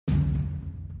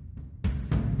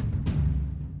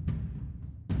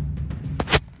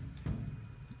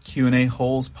Q&A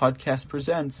Holes podcast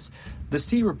presents the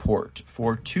C Report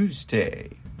for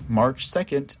Tuesday, March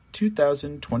 2nd,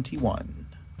 2021.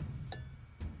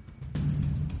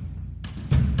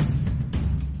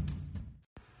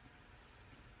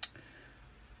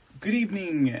 Good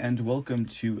evening and welcome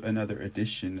to another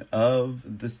edition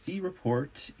of the C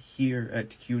Report here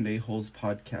at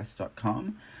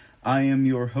QAHolespodcast.com. I am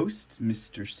your host,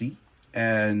 Mr. C,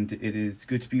 and it is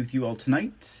good to be with you all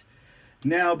tonight.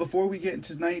 Now, before we get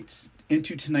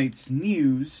into tonight's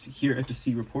news here at the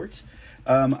C Report,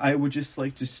 I would just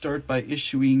like to start by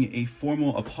issuing a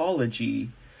formal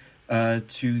apology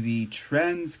to the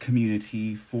trans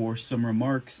community for some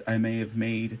remarks I may have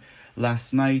made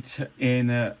last night in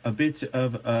a bit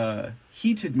of a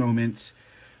heated moment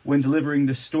when delivering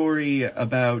the story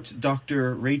about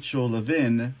Dr. Rachel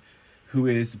Levin, who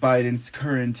is Biden's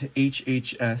current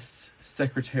HHS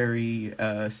Secretary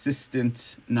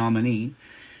Assistant nominee,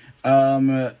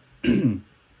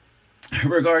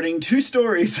 regarding two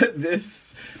stories that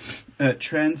this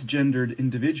transgendered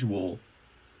individual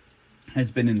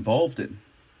has been involved in.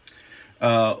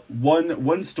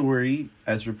 One story,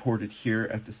 as reported here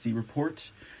at the C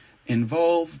Report,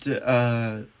 involved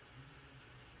Dr.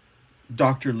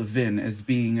 Levin as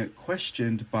being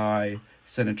questioned by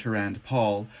Senator Rand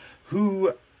Paul,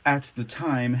 who at the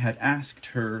time had asked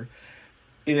her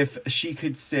if she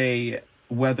could say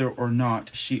whether or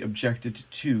not she objected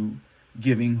to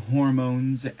giving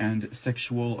hormones and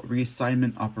sexual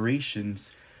reassignment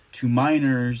operations to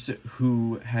minors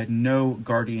who had no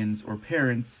guardians or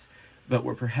parents, but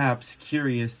were perhaps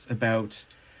curious about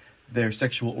their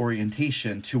sexual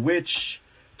orientation, to which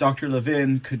Dr.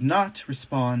 Levin could not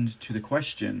respond to the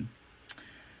question.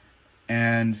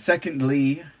 And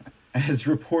secondly, as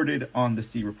reported on the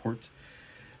C Report,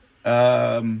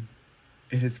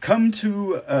 it has come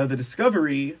to the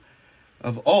discovery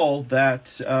of all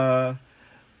that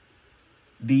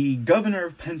the governor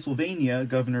of Pennsylvania,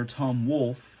 Governor Tom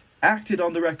Wolf, acted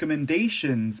on the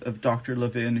recommendations of Dr.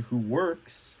 Levin, who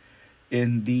works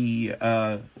in the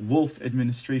Wolf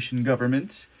administration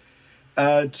government,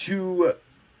 to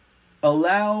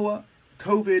allow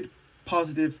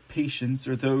COVID-positive patients,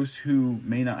 or those who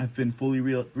may not have been fully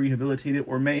rehabilitated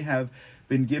or may have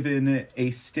been given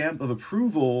a stamp of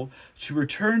approval, to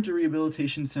return to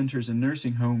rehabilitation centers and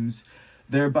nursing homes,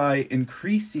 thereby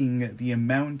increasing the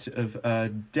amount of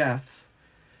death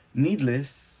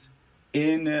needless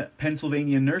in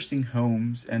Pennsylvania nursing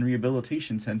homes and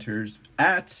rehabilitation centers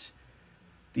at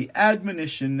the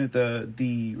admonition,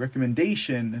 the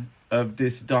recommendation of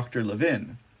this Dr.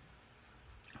 Levin,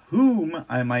 whom,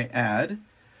 I might add,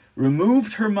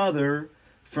 removed her mother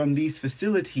from these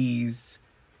facilities,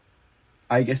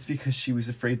 I guess because she was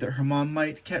afraid that her mom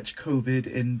might catch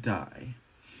COVID and die.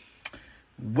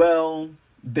 Well,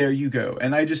 there you go.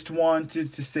 And I just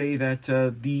wanted to say that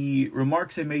the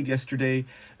remarks I made yesterday,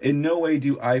 in no way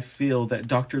do I feel that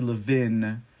Dr.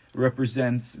 Levin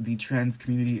represents the trans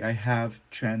community. I have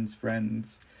trans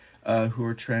friends who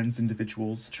are trans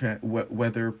individuals,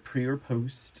 whether pre or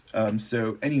post.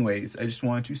 So anyways, I just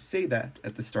wanted to say that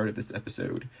at the start of this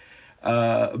episode.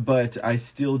 But I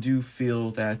still do feel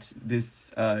that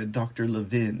this Dr.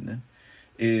 Levin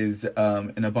is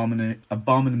an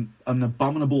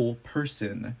abominable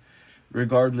person.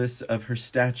 Regardless of her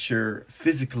stature,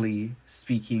 physically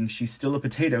speaking, she's still a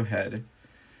potato head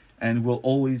and will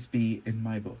always be in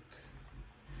my book.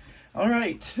 All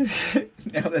right,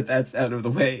 now that that's out of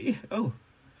the way. Oh,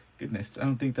 goodness, I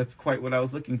don't think that's quite what I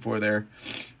was looking for there.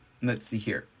 Let's see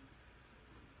here.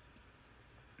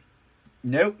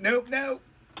 Nope.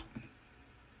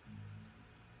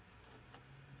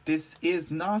 This is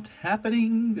not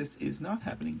happening.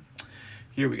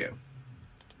 Here we go.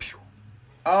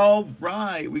 All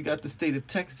right, we got the state of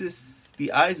Texas.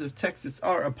 The eyes of Texas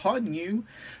are upon you.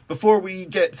 Before we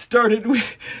get started,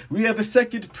 we have a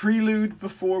second prelude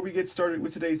before we get started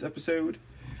with today's episode.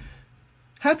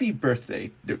 Happy birthday,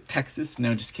 Texas.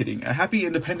 No, just kidding. A happy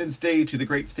Independence Day to the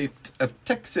great state of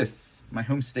Texas, my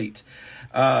home state.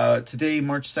 Today,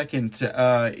 March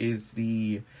 2nd, is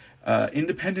the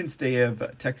Independence Day of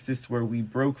Texas, where we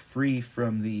broke free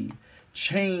from the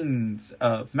chains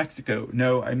of Mexico.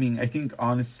 No, I mean, I think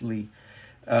honestly,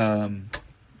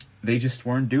 they just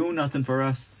weren't doing nothing for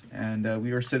us, and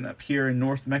we were sitting up here in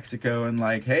North Mexico and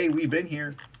like, hey, we've been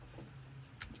here.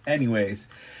 Anyways,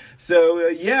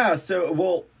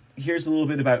 well, here's a little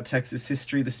bit about Texas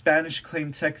history. The Spanish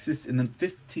claimed Texas in the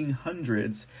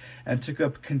 1500s and took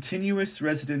up continuous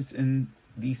residence in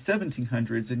the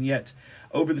 1700s, and yet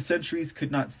over the centuries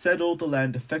could not settle the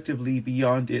land effectively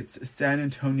beyond its San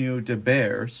Antonio de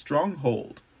Bexar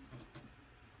stronghold.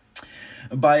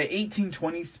 By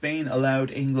 1820, Spain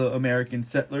allowed Anglo-American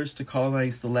settlers to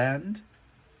colonize the land.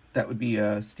 That would be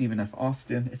Stephen F.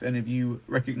 Austin, if any of you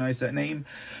recognize that name.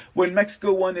 When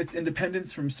Mexico won its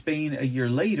independence from Spain a year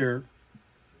later,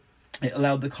 it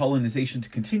allowed the colonization to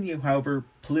continue. However,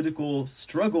 political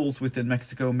struggles within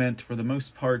Mexico meant, for the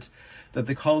most part, that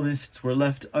the colonists were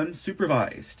left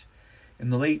unsupervised. In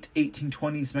the late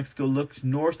 1820s, Mexico looked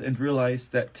north and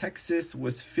realized that Texas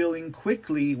was filling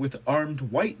quickly with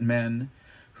armed white men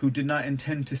who did not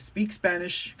intend to speak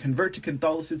Spanish, convert to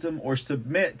Catholicism, or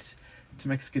submit to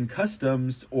Mexican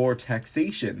customs or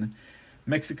taxation.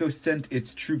 Mexico sent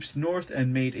its troops north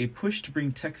and made a push to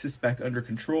bring Texas back under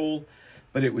control,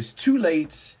 but it was too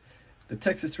late. The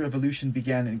Texas Revolution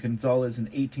began in Gonzales in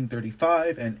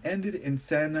 1835 and ended in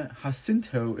San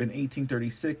Jacinto in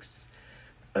 1836.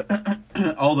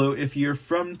 Although if you're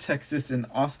from Texas and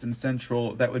Austin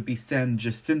Central, that would be San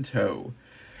Jacinto.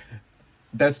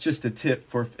 That's just a tip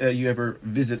for if you ever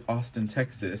visit Austin,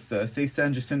 Texas. Say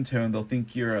San Jacinto, and they'll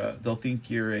think you're a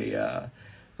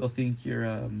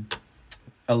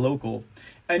local.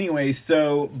 Anyway,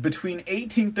 so between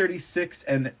 1836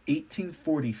 and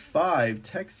 1845,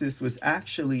 Texas was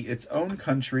actually its own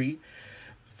country.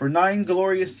 For 9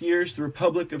 glorious years, the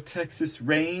Republic of Texas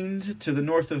reigned to the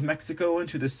north of Mexico and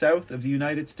to the south of the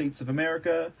United States of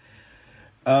America.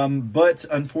 But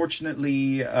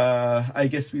unfortunately, I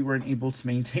guess we weren't able to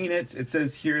maintain it. It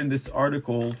says here in this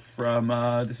article from,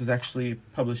 this was actually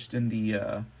published in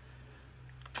the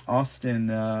Austin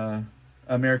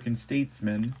American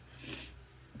Statesman.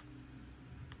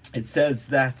 It says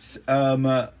that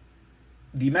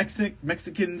the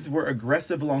Mexicans were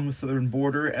aggressive along the southern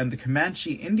border, and the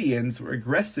Comanche Indians were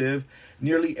aggressive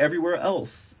nearly everywhere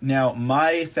else. Now,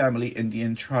 my family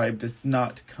Indian tribe does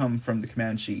not come from the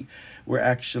Comanche. We're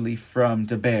actually from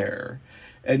De Bear.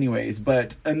 Anyways,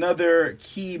 but another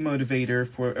key motivator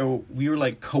for, we were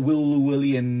like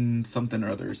Coahuilian something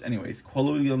or others. Anyways,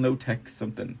 Coahuilotech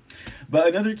something. But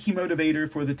another key motivator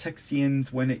for the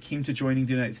Texians when it came to joining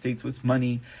the United States was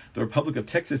money. The Republic of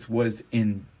Texas was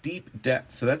in deep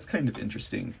debt, so that's kind of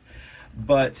interesting.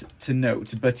 But to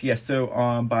note, but yes, so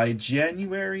by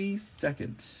January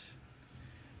 2nd,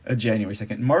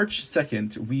 March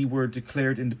 2nd, we were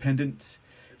declared independent.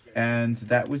 And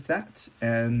that was that.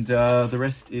 And the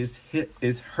rest is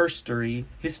history,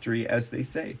 as they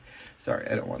say. Sorry,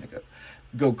 I don't want to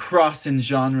go crossing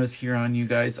genres here on you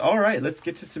guys. All right, let's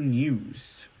get to some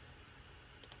news.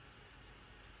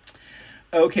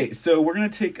 Okay, so we're going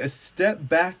to take a step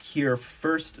back here,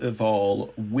 first of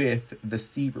all, with the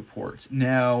C report.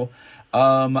 Now,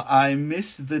 I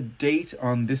missed the date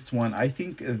on this one. I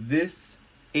think this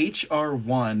H.R.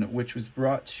 1, which was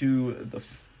brought to the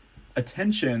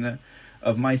attention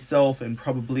of myself and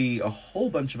probably a whole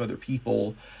bunch of other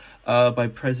people by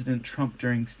President Trump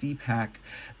during CPAC,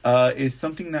 is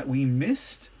something that we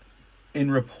missed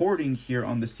in reporting here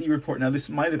on the C report. Now, this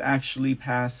might have actually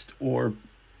passed or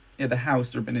the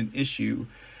House or been an issue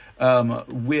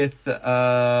with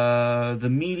the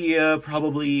media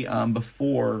probably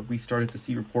before we started the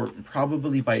C report,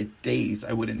 probably by days.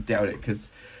 I wouldn't doubt it, because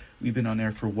we've been on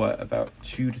air for about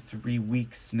 2 to 3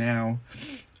 weeks now.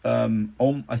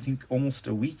 I think almost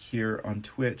a week here on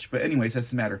Twitch, but anyways, that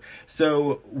doesn't matter.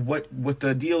 So what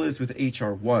the deal is with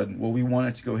HR 1? Well, we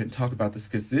wanted to go ahead and talk about this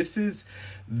because this is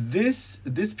this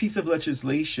piece of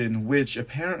legislation, which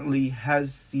apparently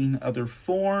has seen other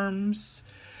forms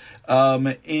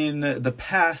in the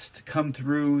past come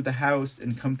through the House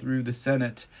and come through the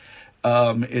Senate,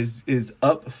 is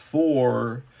up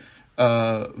for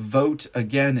vote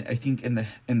again. I think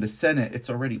in the Senate, it's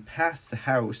already passed the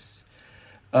House.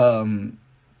 In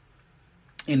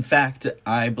fact,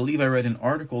 I believe I read an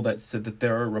article that said that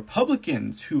there are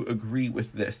Republicans who agree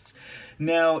with this.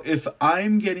 Now, if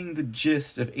I'm getting the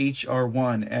gist of H.R.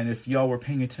 1, and if y'all were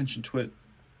paying attention to what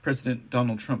President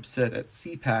Donald Trump said at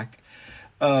CPAC,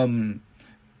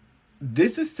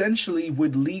 this essentially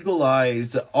would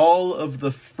legalize all of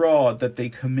the fraud that they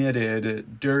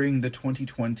committed during the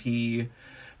 2020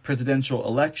 presidential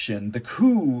election, the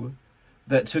coup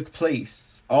that took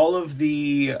place, all of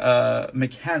the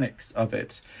mechanics of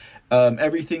it,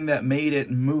 everything that made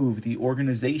it move, the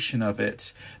organization of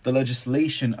it, the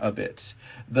legislation of it,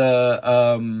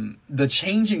 the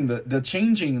changing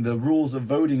the rules of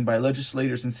voting by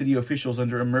legislators and city officials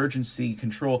under emergency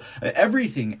control,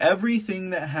 everything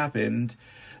that happened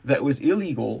that was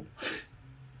illegal,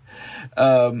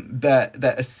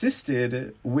 that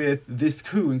assisted with this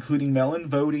coup, including mail-in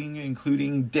voting,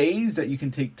 including days that you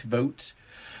can take to vote,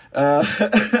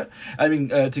 to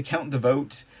count the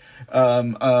vote,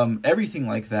 everything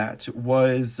like that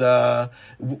was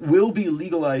will be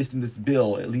legalized in this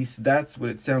bill. At least that's what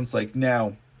it sounds like.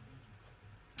 Now,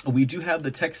 we do have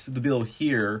the text of the bill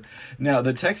here. Now,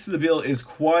 the text of the bill is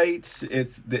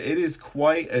it is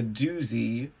quite a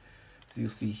doozy. As you'll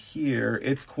see here,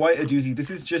 it's quite a doozy. This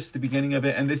is just the beginning of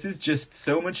it, and this is just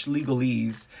so much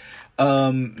legalese.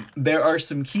 There are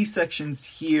some key sections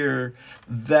here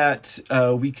that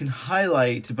we can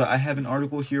highlight, but I have an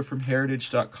article here from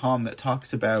heritage.com that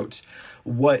talks about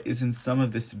what is in some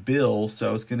of this bill, so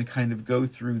I was going to kind of go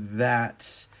through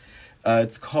that.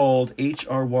 It's called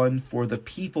H.R. 1 for the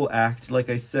People Act. Like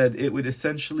I said, it would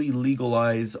essentially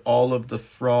legalize all of the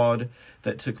fraud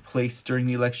that took place during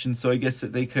the election. So I guess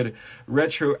that they could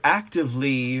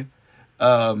retroactively,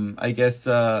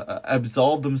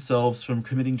 absolve themselves from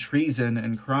committing treason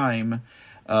and crime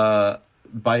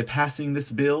by passing this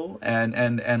bill.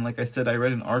 And like I said, I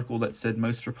read an article that said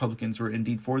most Republicans were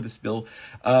indeed for this bill.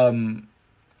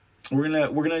 We're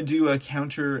gonna do a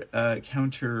counter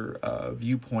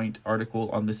viewpoint article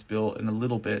on this bill in a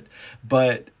little bit,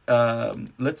 but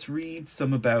let's read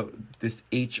some about this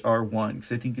HR 1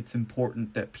 because I think it's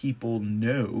important that people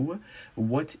know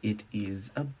what it is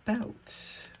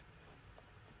about.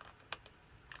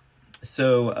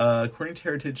 So, according to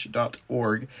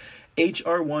heritage.org,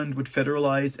 HR 1 would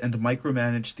federalize and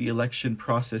micromanage the election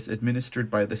process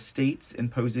administered by the states,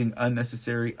 imposing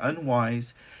unnecessary,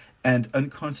 unwise, and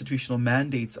unconstitutional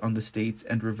mandates on the states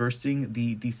and reversing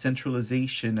the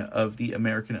decentralization of the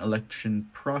American election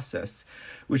process,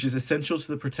 which is essential to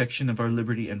the protection of our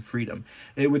liberty and freedom.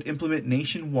 It would implement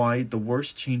nationwide the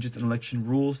worst changes in election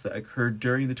rules that occurred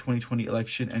during the 2020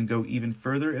 election and go even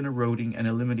further in eroding and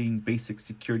eliminating basic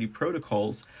security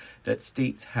protocols that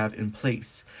states have in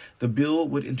place. The bill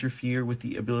would interfere with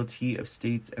the ability of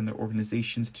states and their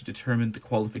organizations to determine the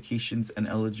qualifications and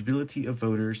eligibility of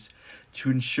voters,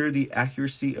 to ensure the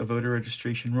accuracy of voter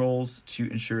registration rolls, to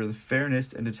ensure the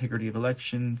fairness and integrity of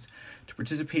elections, to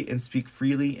participate and speak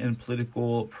freely in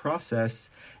political process,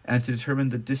 and to determine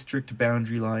the district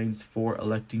boundary lines for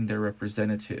electing their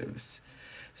representatives.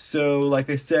 So, like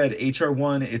I said, HR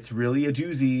 1, it's really a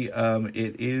doozy.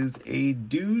 It is a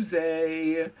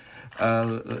doozy.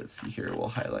 Let's see here. We'll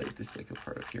highlight this like a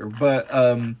part of here. But,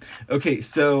 okay,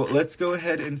 so let's go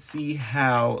ahead and see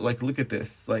how, look at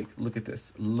this. Look at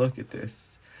this. Look at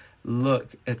this.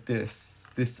 Look at this.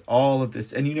 All of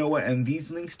this. And you know what? And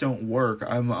these links don't work.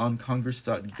 I'm on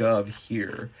congress.gov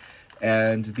here.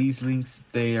 And these links,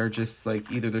 they are just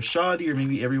either they're shoddy or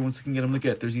maybe everyone's looking at them. Look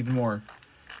at, there's even more.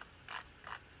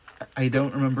 I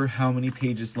don't remember how many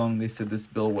pages long they said this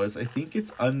bill was. I think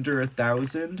it's under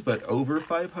 1,000, but over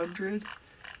 500.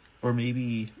 Or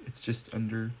maybe it's just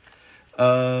under.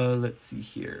 Let's see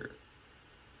here.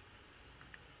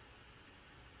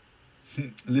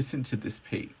 Listen to this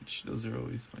page. Those are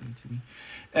always funny to me.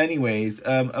 Anyways,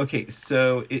 okay,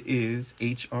 so it is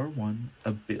HR 1,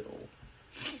 a bill.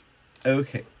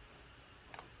 Okay.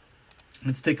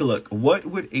 Let's take a look. What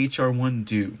would HR 1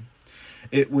 do?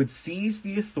 It would seize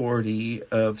the authority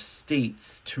of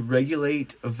states to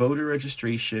regulate voter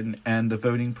registration and the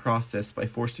voting process by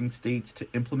forcing states to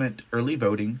implement early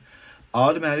voting,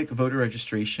 automatic voter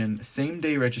registration,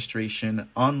 same-day registration,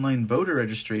 online voter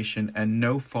registration, and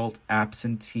no-fault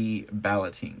absentee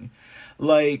balloting.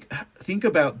 Think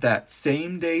about that.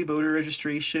 Same-day voter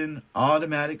registration,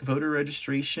 automatic voter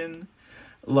registration.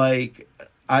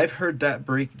 I've heard that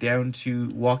break down to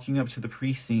walking up to the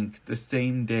precinct the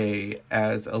same day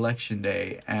as election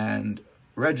day and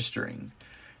registering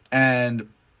and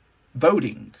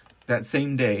voting that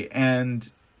same day. And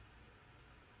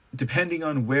depending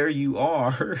on where you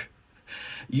are,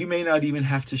 you may not even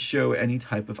have to show any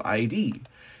type of ID.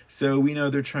 So we know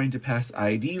they're trying to pass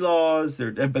ID laws,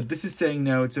 but this is saying,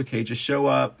 no, it's okay, just show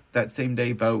up that same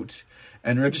day, vote,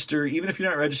 and register, even if you're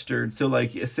not registered. So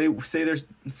say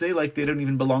they don't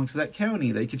even belong to that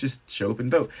county. They could just show up and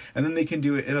vote. And then they can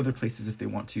do it in other places if they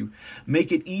want to.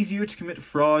 Make it easier to commit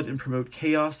fraud and promote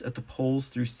chaos at the polls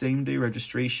through same-day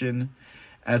registration,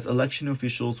 as election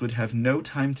officials would have no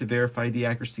time to verify the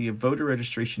accuracy of voter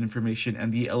registration information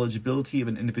and the eligibility of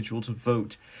an individual to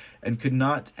vote, and could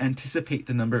not anticipate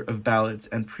the number of ballots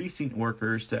and precinct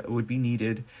workers that would be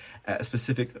needed at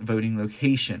specific voting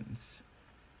locations.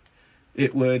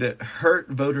 It would hurt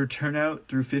voter turnout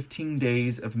through 15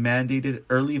 days of mandated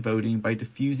early voting by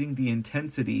diffusing the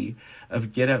intensity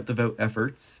of get-out-the-vote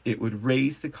efforts. It would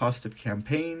raise the cost of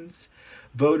campaigns.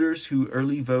 Voters who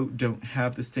early vote don't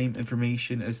have the same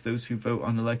information as those who vote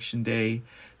on election day,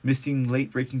 missing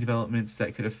late-breaking developments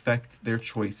that could affect their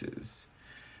choices.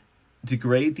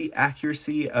 degrade the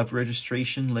accuracy of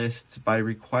registration lists by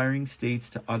requiring states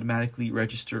to automatically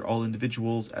register all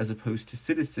individuals as opposed to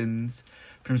citizens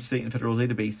from state and federal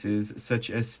databases,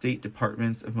 such as state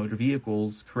departments of motor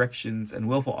vehicles, corrections, and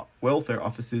welfare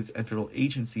offices and federal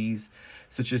agencies,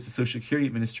 such as the Social Security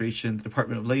Administration, the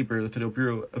Department of Labor, the Federal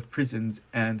Bureau of Prisons,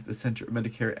 and the Center of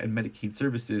Medicare and Medicaid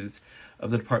Services of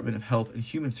the Department of Health and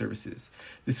Human Services.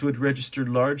 This would register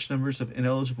large numbers of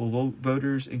ineligible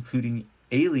voters, including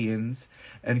aliens,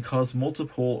 and cause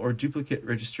multiple or duplicate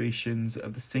registrations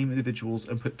of the same individuals,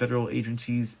 and put federal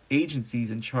agencies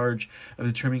in charge of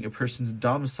determining a person's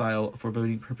domicile for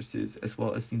voting purposes, as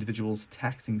well as the individual's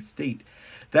taxing state.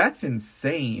 That's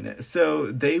insane.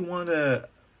 So they want to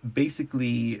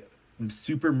basically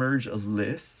super merge a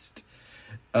list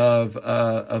of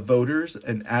voters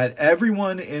and add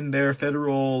everyone in their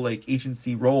federal like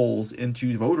agency roles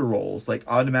into voter rolls like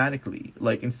automatically,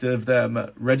 like instead of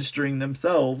them registering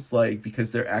themselves like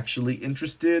because they're actually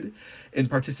interested in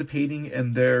participating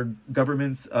in their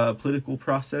government's political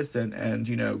process and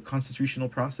you know constitutional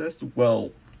process.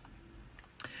 Well,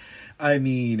 I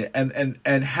mean,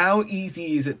 and how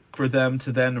easy is it for them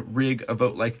to then rig a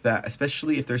vote like that,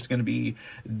 especially if there's going to be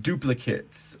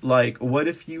duplicates? Like, what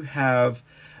if you have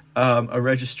a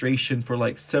registration for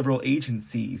like several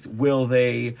agencies? Will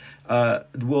they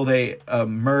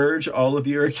merge all of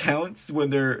your accounts when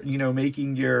they're you know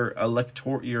making your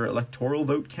electoral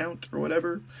vote count or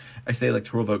whatever? I say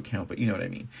electoral vote count, but you know what I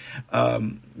mean.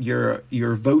 Your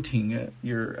voting,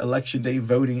 your election day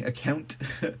voting account.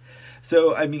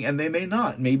 So, I mean, and they may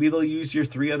not. Maybe they'll use your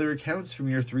 3 other accounts from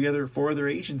your 4 other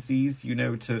agencies, you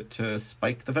know, to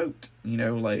spike the vote. You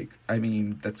know, like, I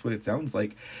mean, that's what it sounds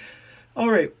like.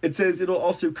 All right, it says it'll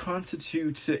also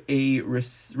constitute a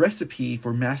recipe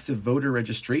for massive voter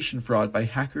registration fraud by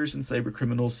hackers and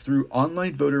cybercriminals through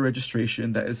online voter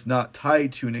registration that is not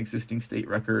tied to an existing state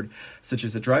record, such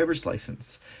as a driver's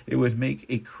license. It would make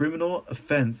a criminal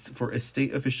offense for a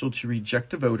state official to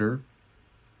reject a voter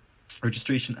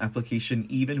registration application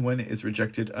even when it is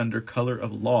rejected under color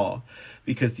of law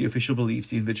because the official believes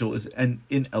the individual is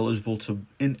ineligible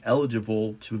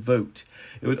to vote.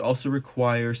 It would also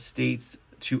require states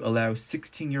to allow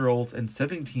 16-year-olds and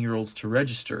 17-year-olds to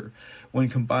register. When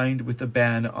combined with a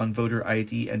ban on voter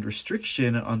ID and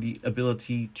restriction on the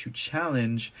ability to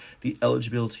challenge the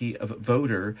eligibility of a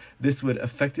voter, this would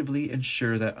effectively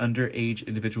ensure that underage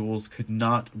individuals could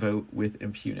not vote with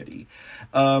impunity.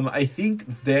 I think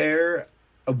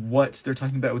what they're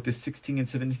talking about with the 16 and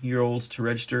 17-year-olds to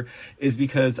register is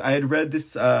because I had read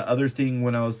this other thing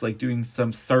when I was like doing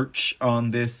some search on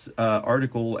this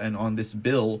article and on this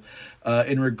bill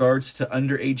in regards to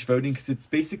underage voting, because it's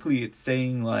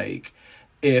saying like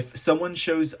if someone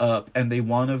shows up and they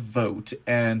want to vote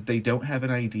and they don't have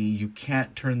an ID, you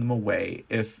can't turn them away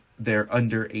if they're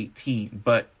under 18.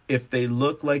 But if they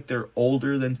look like they're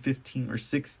older than 15 or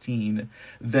 16,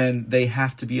 then they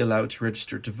have to be allowed to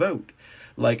register to vote.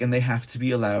 Like, and they have to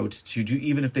be allowed to do,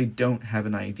 even if they don't have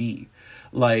an ID.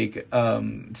 Like,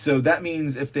 so that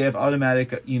means if they have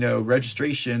automatic, you know,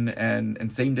 registration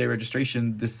and same day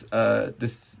registration, this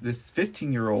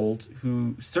 15-year-old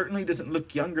who certainly doesn't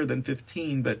look younger than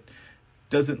 15, but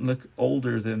doesn't look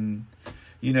older than,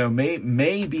 you know,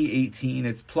 may be 18.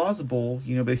 It's plausible,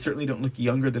 you know, but they certainly don't look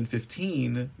younger than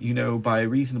 15, you know, by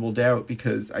reasonable doubt,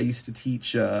 because I used to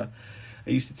teach a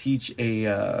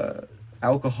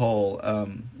alcohol,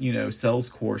 you know, sales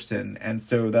course. And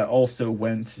so that also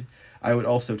I would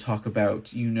also talk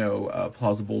about, you know,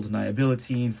 plausible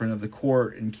deniability in front of the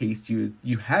court in case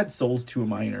you had sold to a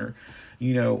minor.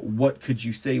 You know, what could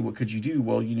you say? What could you do?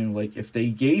 Well, you know, like if they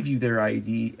gave you their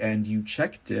ID and you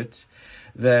checked it,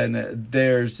 then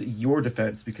there's your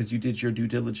defense because you did your due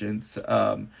diligence.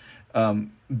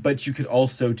 But you could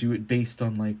also do it based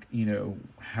on like, you know,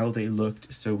 how they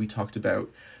looked. So we talked about,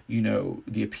 you know,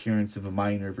 the appearance of a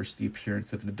minor versus the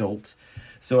appearance of an adult.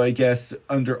 So I guess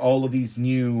under all of these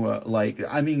new,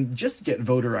 just get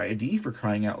voter ID, for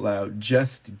crying out loud.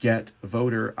 Just get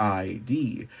voter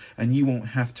ID and you won't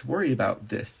have to worry about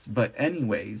this. But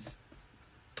anyways,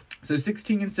 so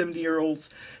 16 and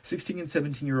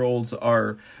 17-year-olds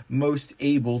are most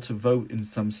able to vote in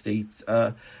some states.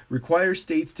 Require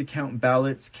states to count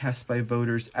ballots cast by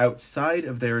voters outside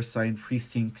of their assigned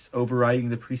precincts, overriding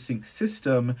the precinct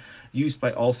system used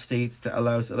by all states that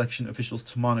allows election officials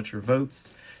to monitor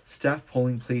votes, staff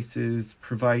polling places,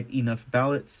 provide enough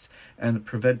ballots, and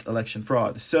prevent election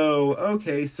fraud. So,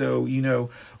 okay, so, you know,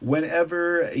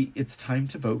 whenever it's time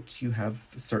to vote, you have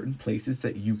certain places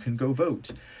that you can go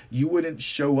vote. You wouldn't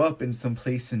show up in some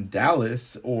place in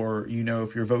Dallas, or, you know,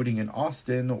 if you're voting in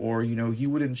Austin, or, you know, you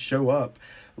wouldn't show up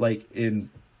like in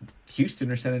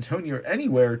Houston or San Antonio or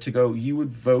anywhere to go, you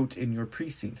would vote in your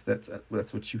precinct. That's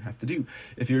what you have to do.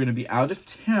 If you're going to be out of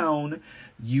town,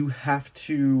 you have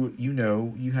to,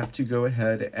 you have to go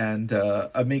ahead and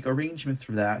make arrangements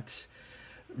for that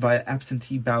via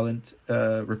absentee ballot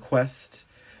request,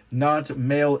 not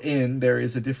mail in. There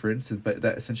is a difference, but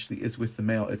that essentially is with the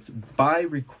mail. It's by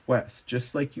request.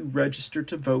 Just like you register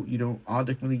to vote, you don't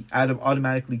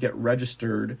automatically get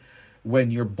registered when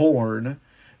you're born.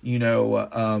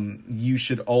 You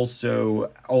should also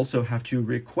have to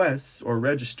request or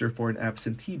register for an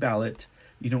absentee ballot.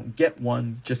 You don't get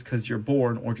one just because you're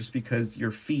born or just because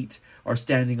your feet are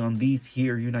standing on these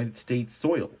here United States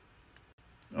soil.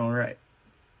 All right.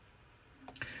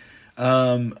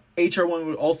 HR 1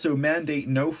 would also mandate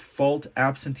no-fault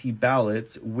absentee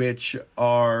ballots, which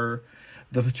are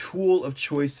the tool of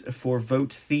choice for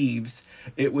vote thieves.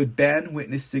 It would ban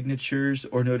witness signatures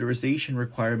or notarization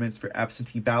requirements for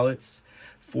absentee ballots,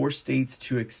 force states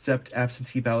to accept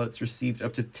absentee ballots received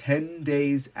up to 10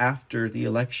 days after the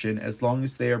election, as long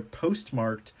as they are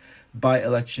postmarked by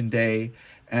Election Day,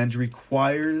 and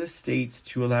require the states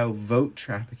to allow vote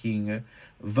trafficking,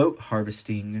 vote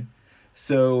harvesting,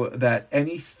 so that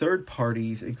any third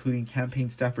parties, including campaign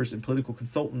staffers and political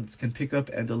consultants, can pick up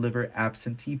and deliver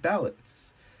absentee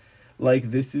ballots.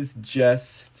 Like, this is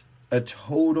just a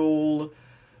total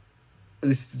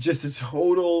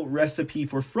recipe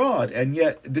for fraud. And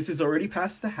yet this is already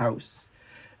passed the House.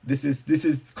 This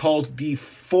is called the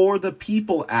For the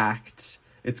People Act.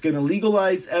 It's going to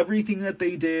legalize everything that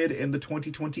they did in the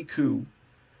 2020 coup.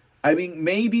 I mean,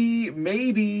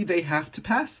 maybe they have to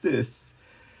pass this.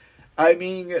 I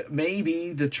mean,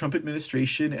 maybe the Trump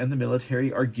administration and the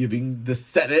military are giving the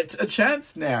Senate a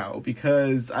chance now,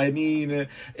 because, I mean,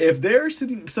 if there's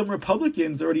some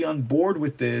Republicans already on board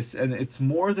with this, and it's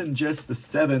more than just the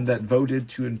 7 that voted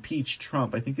to impeach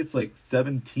Trump, I think it's like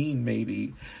 17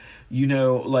 maybe,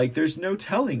 there's no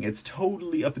telling. It's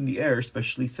totally up in the air,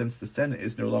 especially since the Senate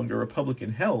is no longer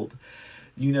Republican held,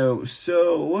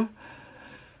 so,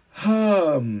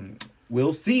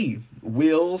 We'll see,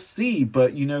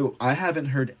 but, I haven't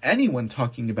heard anyone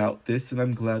talking about this, and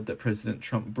I'm glad that President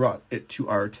Trump brought it to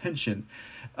our attention,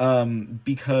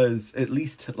 because at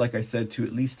least, like I said, to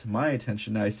at least my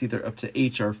attention, I see they're up to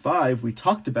HR 5. We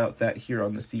talked about that here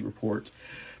on the C Report.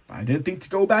 I didn't think to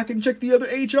go back and check the other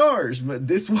HRs, but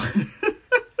this one...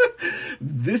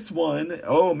 This one,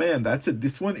 oh man,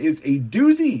 this one is a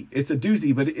doozy. It's a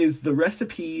doozy, but it is the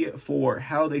recipe for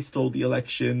how they stole the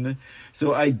election.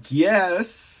 So I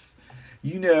guess,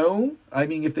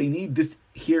 if they need this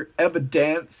here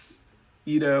evidence,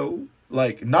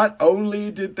 not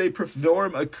only did they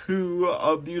perform a coup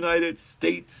of the United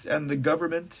States and the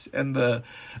government and the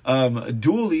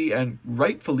duly and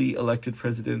rightfully elected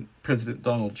President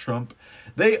Donald Trump,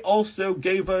 they also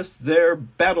gave us their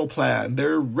battle plan,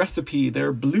 their recipe,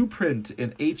 their blueprint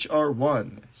in HR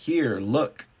 1. Here,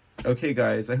 look. Okay,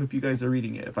 guys, I hope you guys are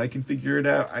reading it. If I can figure it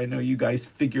out, I know you guys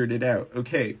figured it out.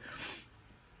 Okay.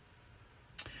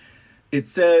 It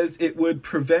says it would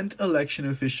prevent election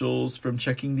officials from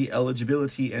checking the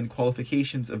eligibility and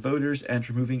qualifications of voters and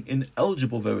removing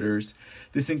ineligible voters.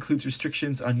 This includes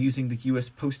restrictions on using the U.S.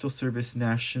 Postal Service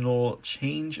National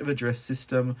Change of Address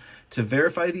System to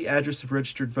verify the address of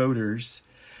registered voters,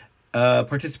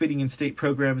 participating in state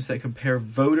programs that compare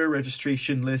voter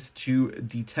registration lists to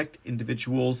detect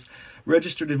individuals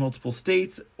registered in multiple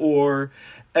states, or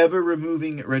ever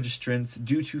removing registrants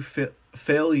due to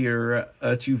failure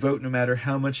to vote no matter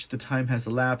how much the time has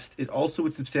elapsed. It also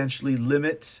would substantially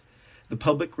limit the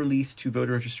public release to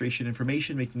voter registration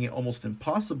information, making it almost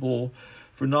impossible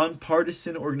for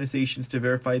nonpartisan organizations to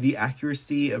verify the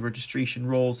accuracy of registration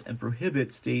rolls, and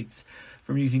prohibit states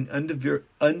from using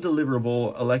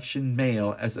undeliverable election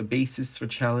mail as a basis for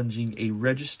challenging a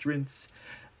registrant's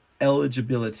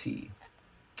eligibility.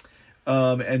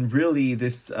 And really,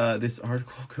 this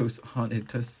article goes on. It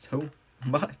does so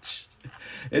much.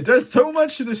 It does so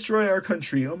much to destroy our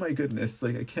country. Oh my goodness!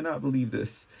 I cannot believe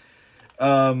this.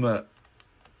 I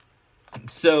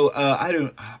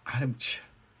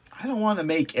don't want to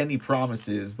make any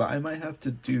promises, but I might have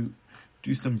to do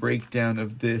some breakdown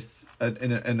of this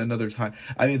in another time.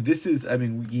 We've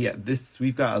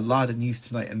got a lot of news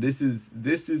tonight, and this is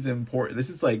important. This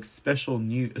is like special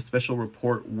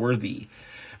report worthy.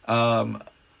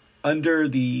 Under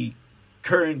the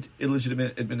current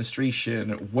illegitimate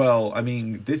administration,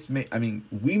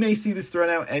 we may see this thrown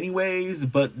out anyways,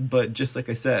 but just like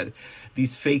I said,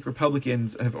 these fake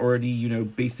Republicans have already,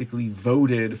 basically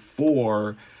voted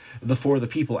for the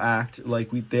People Act.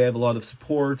 They have a lot of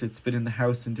support. It's been in the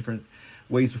House in different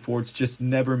ways before. It's just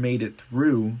never made it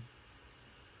through.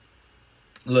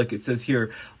 Look, it says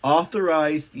here,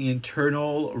 authorize the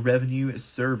Internal Revenue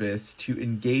Service to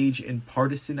engage in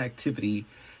partisan activity.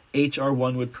 H.R.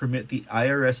 1 would permit the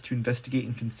IRS to investigate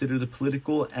and consider the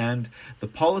political and the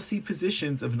policy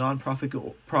positions of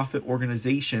non-profit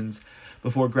organizations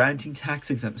before granting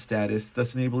tax-exempt status,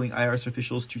 thus enabling IRS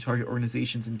officials to target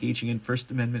organizations engaging in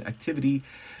First Amendment activity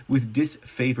with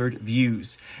disfavored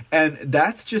views. And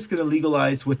that's just going to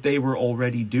legalize what they were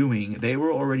already doing. They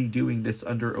were already doing this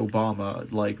under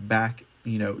Obama, like back,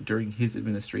 during his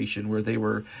administration, where they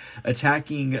were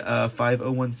attacking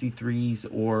 501c3s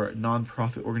or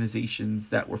nonprofit organizations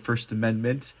that were First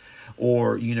Amendment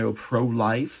or,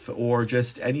 pro-life or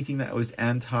just anything that was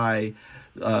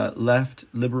left,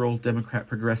 liberal, Democrat,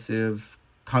 progressive,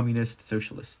 communist,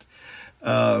 socialist.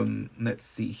 Let's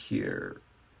see here.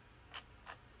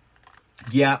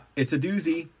 Yeah, it's a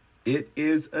doozy. It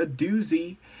is a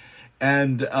doozy.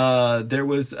 And there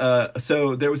was a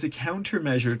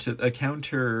countermeasure to a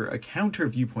counter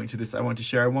viewpoint to this I want to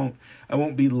share. I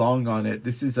won't be long on it.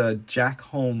 This is Jack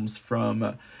Holmes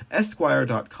from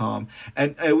Esquire.com,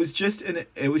 and it was just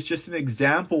an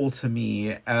example to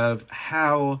me of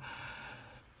how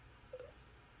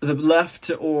the left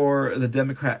or the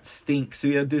Democrats think. So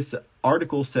he had this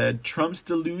article said Trump's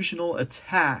delusional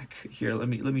attack. Here, let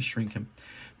me shrink him.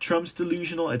 Trump's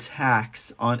delusional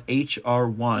attacks on H.R.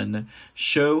 1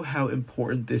 show how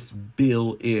important this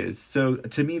bill is. So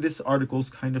to me, this article is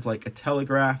kind of like a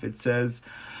telegraph. It says,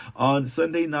 on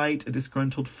Sunday night, a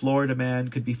disgruntled Florida man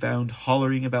could be found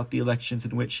hollering about the elections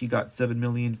in which he got 7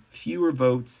 million fewer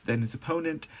votes than his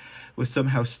opponent, was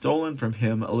somehow stolen from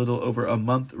him a little over a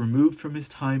month removed from his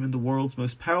time in the world's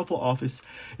most powerful office.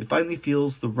 It finally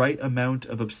feels the right amount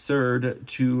of absurd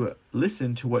to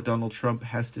listen to what Donald Trump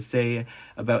has to say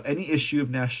about any issue of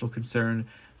national concern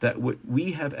that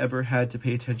we have ever had to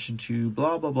pay attention to,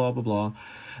 blah, blah, blah, blah,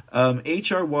 blah.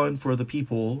 H.R. 1 for the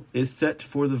people is set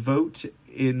for the vote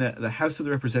in the House of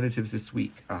the Representatives this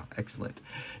week. Excellent.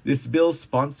 This bill's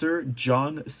sponsor,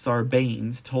 John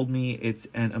Sarbanes, told me it's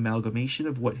an amalgamation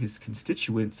of what his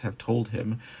constituents have told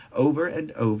him over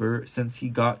and over since he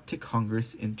got to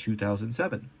Congress in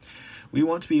 2007. We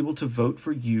want to be able to vote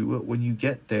for you when you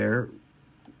get there.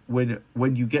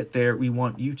 When you get there, we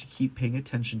want you to keep paying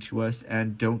attention to us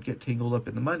and don't get tangled up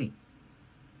in the money.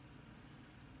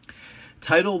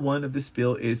 Title I of this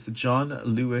bill is the John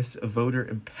Lewis Voter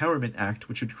Empowerment Act,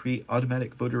 which would create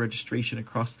automatic voter registration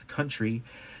across the country,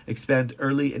 expand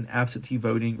early and absentee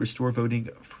voting, restore voting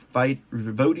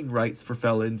rights for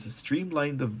felons,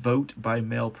 streamline the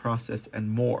vote-by-mail process,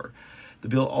 and more. The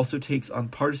bill also takes on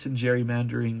partisan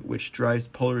gerrymandering, which drives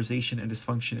polarization and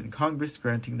dysfunction in Congress,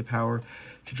 granting the power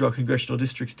to draw congressional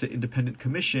districts to independent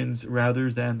commissions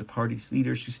rather than the party's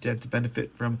leaders who stand to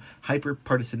benefit from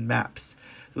hyper-partisan maps.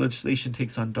 The legislation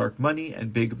takes on dark money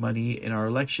and big money in our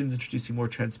elections, introducing more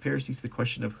transparency to the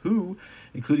question of who,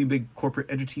 including big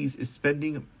corporate entities, is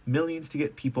spending millions to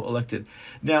get people elected.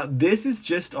 Now, this is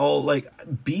just all like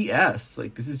BS.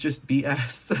 Like, this is just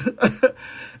BS.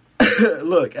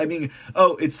 Look, I mean,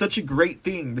 it's such a great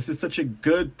thing. This is such a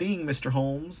good thing, Mr.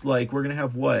 Holmes. Like, we're going to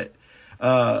have what?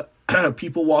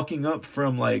 People walking up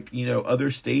from,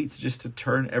 other states just to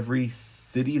turn every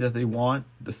city that they want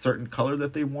the certain color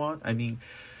that they want. I mean,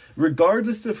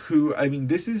 regardless of who,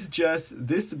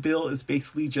 this bill is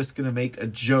basically just going to make a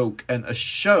joke and a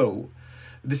show.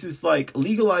 This is like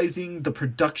legalizing the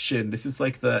production. This is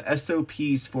like the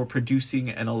SOPs for producing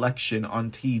an election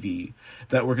on TV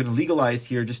that we're going to legalize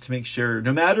here just to make sure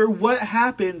no matter what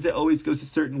happens, it always goes a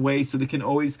certain way so they can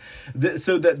always,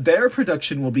 so that their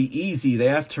production will be easy. They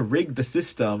have to rig the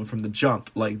system from the jump.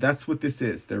 Like, that's what this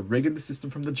is. They're rigging the system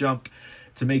from the jump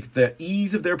to make the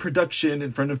ease of their production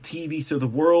in front of TV so the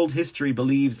world history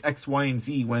believes X, Y, and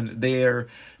Z. When they're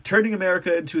turning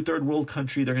America into a third world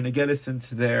country, they're going to get us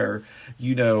into their,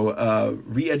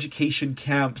 re-education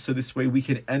camp so this way we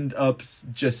can end up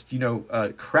just,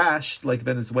 crashed like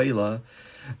Venezuela.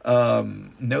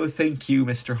 No thank you,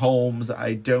 Mr. Holmes.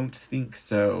 I don't think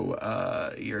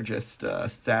so. You're just a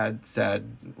sad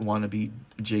wannabe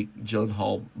Jake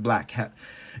Gyllenhaal black hat.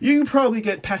 You probably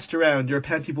get passed around. You're a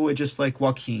panty boy just like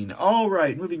Joaquin. All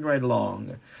right, moving right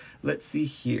along. Let's see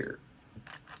here.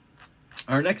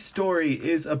 Our next story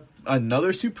is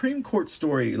another Supreme Court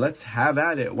story. Let's have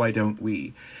at it. Why don't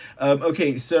we?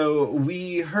 Okay, so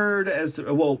we heard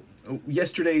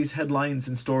yesterday's headlines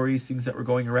and stories, things that were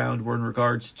going around were in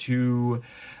regards to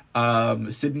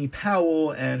Sidney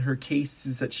Powell and her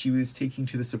cases that she was taking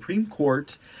to the Supreme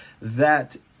Court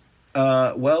that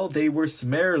they were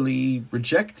summarily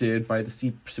rejected by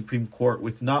the Supreme Court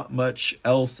with not much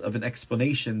else of an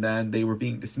explanation than they were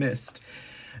being dismissed.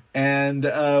 And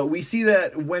we see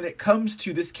that when it comes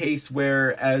to this case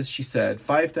where, as she said,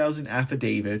 5,000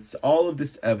 affidavits, all of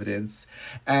this evidence,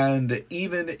 and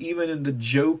even in the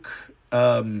joke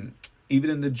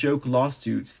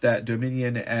lawsuits that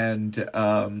Dominion and the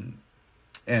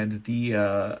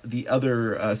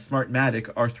other Smartmatic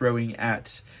are throwing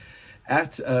at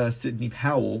Sidney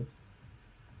Powell,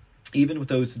 even with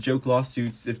those joke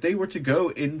lawsuits, if they were to go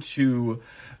into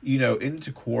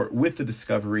court with the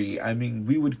discovery, I mean,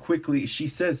 we would quickly, she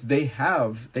says they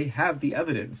have the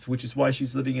evidence, which is why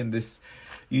she's living in this,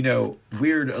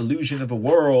 weird illusion of a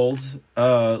world,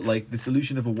 like this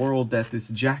illusion of a world that this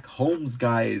Jack Holmes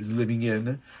guy is living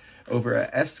in over at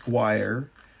Esquire,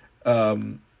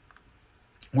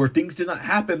 where things did not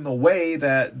happen the way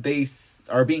that they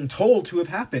are being told to have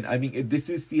happened. I mean, this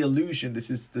is the illusion. This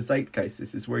is the zeitgeist.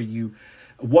 This is where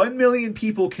 1 million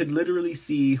people can literally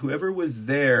see, whoever was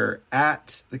there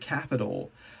at the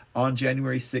Capitol on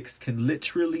January 6th can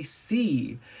literally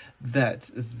see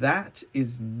that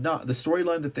is not the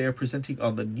storyline that they are presenting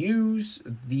on the news,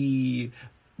 the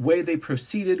way they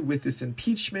proceeded with this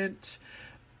impeachment.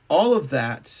 All of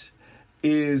that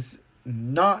is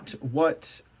not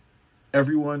what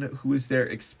everyone who is there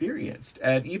experienced.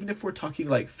 And even if we're talking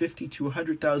like 50 to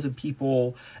 100,000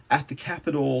 people at the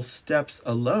Capitol steps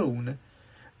alone,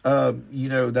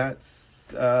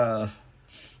 that's a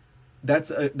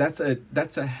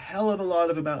hell of a lot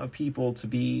of amount of people to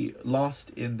be lost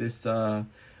in this, what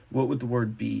would the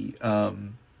word be?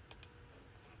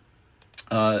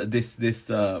 This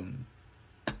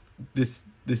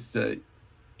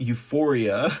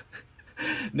euphoria.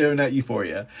 No, not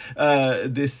euphoria.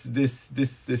 This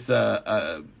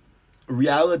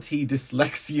reality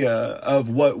dyslexia of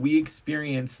what we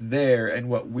experience there and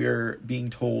what we're being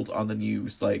told on the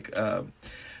news. Like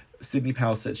Sidney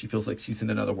Powell said, she feels like she's in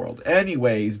another world.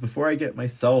 Anyways, before I get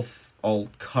myself all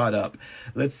caught up,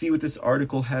 let's see what this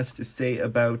article has to say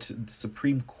about the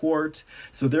Supreme Court.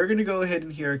 So they're going to go ahead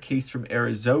and hear a case from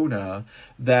Arizona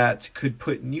that could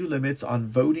put new limits on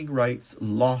voting rights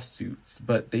lawsuits,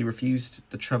 but they refused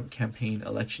the Trump campaign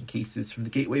election cases from the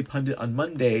Gateway Pundit on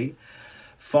Monday.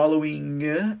 Following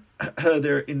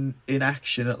their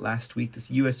inaction last week, the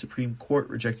U.S. Supreme Court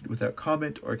rejected without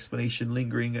comment or explanation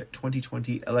lingering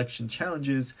 2020 election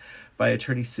challenges by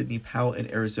attorney Sidney Powell in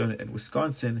Arizona and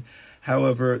Wisconsin.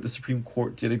 However, the Supreme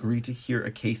Court did agree to hear a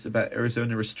case about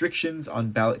Arizona restrictions on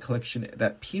ballot collection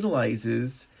that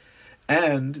penalizes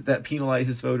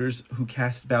voters who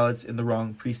cast ballots in the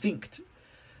wrong precinct.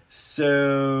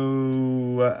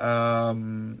 So,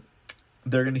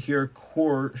 they're going to hear a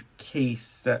court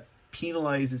case that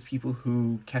penalizes people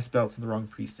who cast ballots in the wrong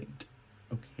precinct.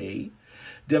 Okay.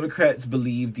 Democrats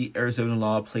believe the Arizona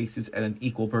law places an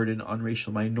unequal burden on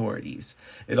racial minorities.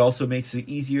 It also makes it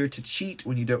easier to cheat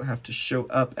when you don't have to show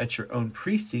up at your own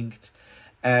precinct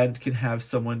and can have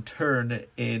someone turn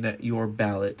in your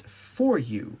ballot for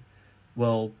you.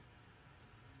 Well,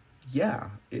 yeah,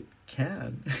 it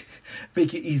can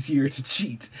make it easier to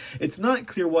cheat. It's not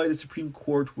clear why the Supreme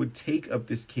Court would take up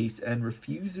this case and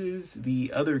refuses the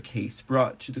other case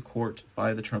brought to the court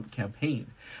by the Trump campaign.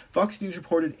 Fox News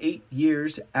reported 8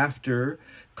 years after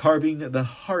carving the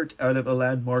heart out of a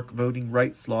landmark voting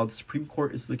rights law, the Supreme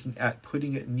Court is looking at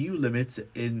putting new limits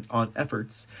on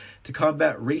efforts to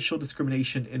combat racial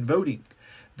discrimination in voting.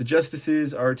 The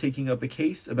justices are taking up a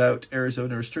case about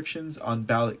Arizona restrictions on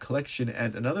ballot collection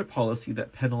and another policy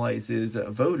that penalizes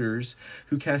voters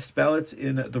who cast ballots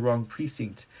in the wrong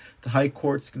precinct. The High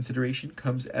Court's consideration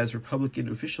comes as Republican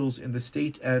officials in the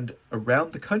state and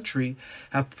around the country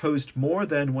have proposed more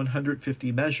than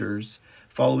 150 measures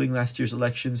following last year's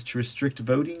elections to restrict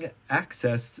voting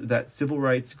access that civil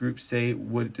rights groups say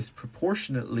would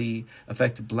disproportionately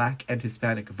affect Black and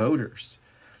Hispanic voters.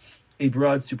 A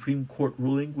broad Supreme Court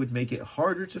ruling would make it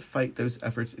harder to fight those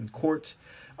efforts in court.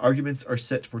 Arguments are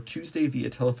set for Tuesday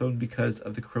via telephone because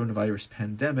of the coronavirus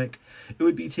pandemic. It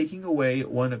would be taking away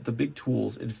one of the big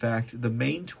tools, in fact, the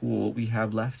main tool we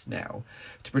have left now,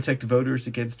 to protect voters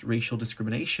against racial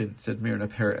discrimination, said Myrna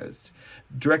Perez,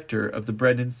 director of the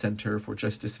Brennan Center for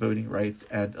Justice, Voting Rights,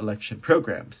 and Election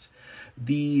Programs.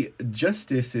 The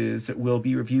justices will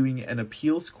be reviewing an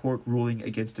appeals court ruling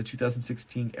against a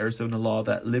 2016 Arizona law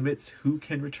that limits who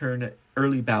can return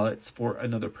early ballots for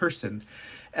another person,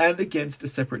 and against a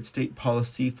separate state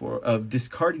policy of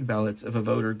discarding ballots if a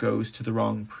voter goes to the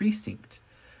wrong precinct.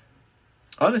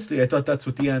 Honestly, I thought that's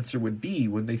what the answer would be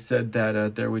when they said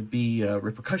that there would be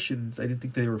repercussions. I didn't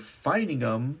think they were fining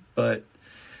them, but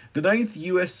the Ninth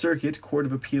U.S. Circuit Court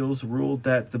of Appeals ruled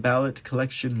that the ballot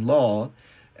collection law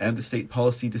and the state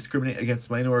policy discriminate against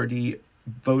minority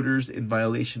voters in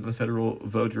violation of the Federal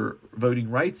Voting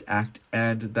Rights Act,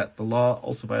 and that the law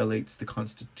also violates the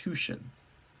Constitution.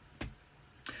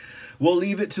 We'll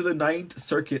leave it to the Ninth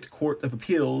Circuit Court of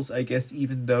Appeals, I guess,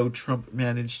 even though Trump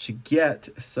managed to get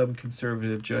some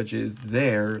conservative judges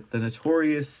there. The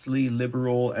notoriously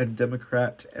liberal and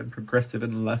Democrat and progressive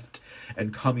and left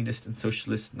and communist and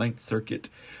socialist Ninth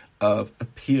Circuit of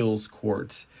Appeals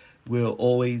Court will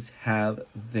always have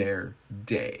their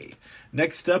day.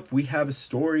 Next up, we have a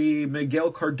story: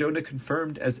 Miguel Cardona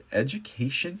confirmed as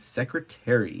Education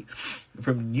Secretary.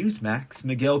 From Newsmax,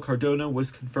 Miguel Cardona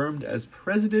was confirmed as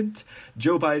President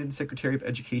Joe Biden's Secretary of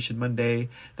Education Monday.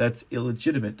 That's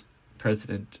illegitimate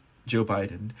President Joe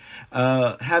Biden,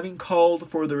 having called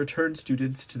for the returned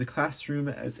students to the classroom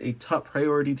as a top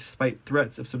priority despite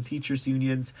threats of some teachers'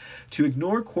 unions to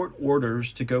ignore court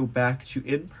orders to go back to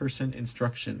in-person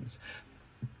instructions.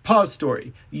 Pause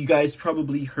story. You guys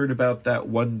probably heard about that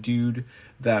one dude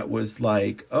that was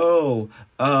like,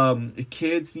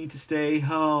 kids need to stay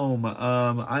home.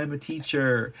 I'm a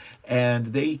teacher and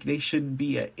they shouldn't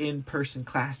be at in-person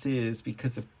classes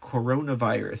because of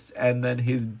coronavirus. And then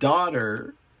his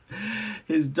daughter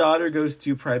goes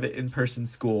to private in-person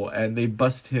school and they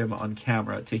bust him on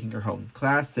camera taking her home.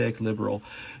 Classic liberal.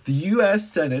 The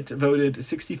U.S. Senate voted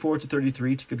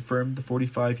 64-33 to confirm the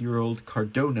 45-year-old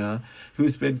Cardona, who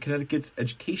has been Connecticut's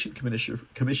education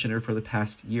commissioner for the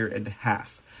past year and a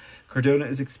half. Cardona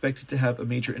is expected to have a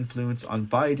major influence on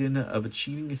Biden of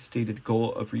achieving his stated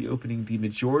goal of reopening the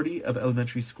majority of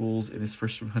elementary schools in his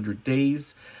first 100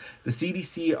 days. The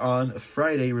CDC on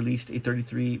Friday released a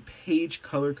 33-page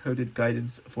color-coded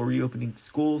guidance for reopening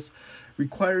schools,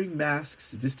 requiring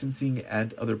masks, distancing,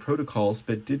 and other protocols,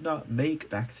 but did not make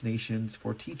vaccinations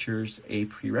for teachers a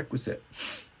prerequisite.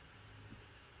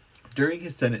 During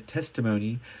his Senate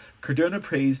testimony, Cardona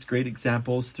praised great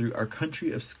examples through our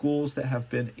country of schools that have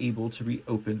been able to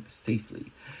reopen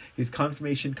safely. His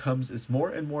confirmation comes as more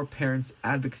and more parents'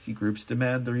 advocacy groups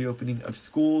demand the reopening of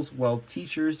schools while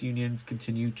teachers' unions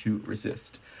continue to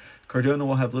resist. Cardona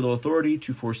will have little authority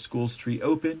to force schools to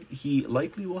reopen. He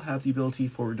likely will have the ability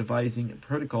for devising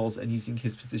protocols and using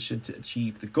his position to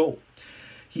achieve the goal.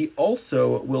 He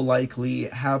also will likely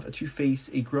have to face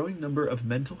a growing number of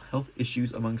mental health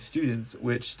issues among students,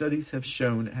 which studies have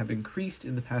shown have increased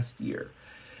in the past year.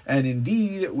 And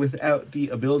indeed, without the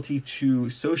ability to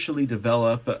socially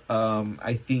develop,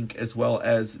 I think, as well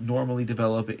as normally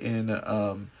develop in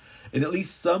at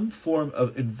least some form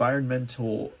of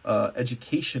environmental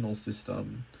educational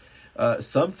system,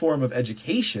 some form of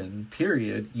education,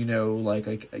 period,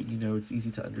 it's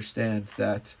easy to understand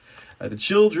that the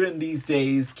children these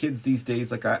days, kids these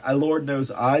days, I Lord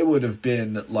knows I would have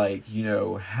been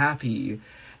happy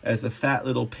as a fat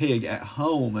little pig at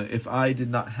home if I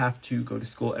did not have to go to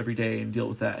school every day and deal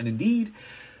with that. And indeed,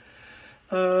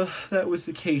 that was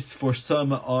the case for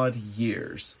some odd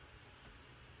years.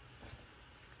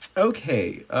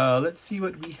 Okay, let's see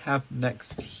what we have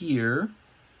next here.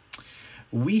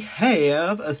 We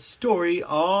have a story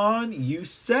on, you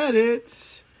said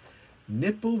it,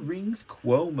 nipple rings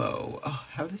Cuomo. Oh,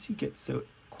 how does he get so...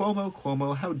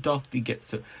 Cuomo, how doth he get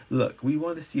so... Look, we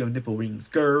want to see your nipple rings,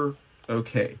 grr.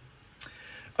 Okay,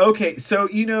 so,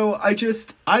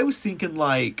 I was thinking,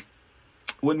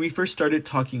 when we first started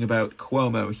talking about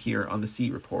Cuomo here on the C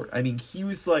Report, I mean, he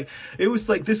was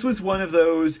this was one of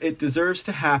those, it deserves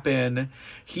to happen.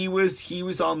 He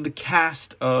was on the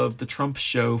cast of the Trump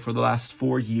show for the last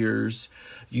 4 years,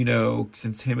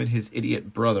 since him and his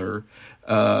idiot brother.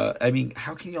 I mean,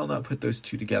 how can y'all not put those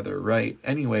two together, right?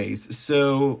 Anyways,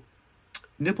 so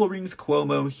nipple rings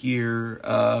Cuomo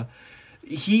here,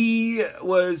 he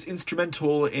was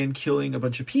instrumental in killing a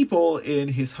bunch of people in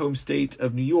his home state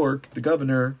of New York, the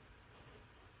governor.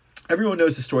 Everyone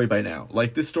knows the story by now.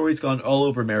 This story's gone all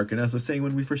over America. And as I was saying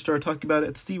when we first started talking about it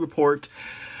at the C Report,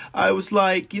 I was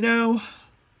like,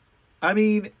 I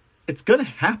mean, it's going to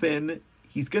happen.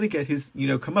 He's going to get his,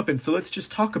 comeuppance. So let's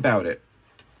just talk about it.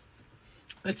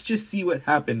 Let's just see what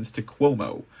happens to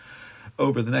Cuomo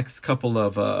over the next couple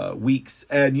of weeks.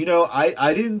 And,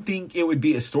 I didn't think it would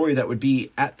be a story that would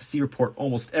be at the C Report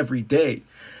almost every day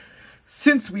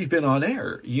since we've been on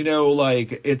air.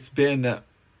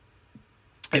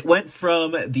 It went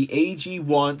from the AG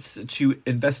wants to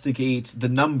investigate the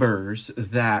numbers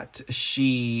that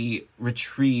she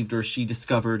retrieved or she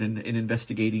discovered in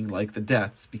investigating, the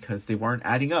deaths, because they weren't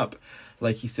adding up.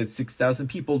 Like he said, 6,000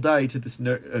 people died to this in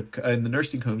the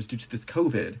nursing homes due to this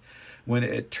COVID, when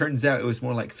it turns out it was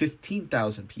more like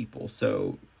 15,000 people.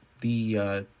 So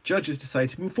the judges decide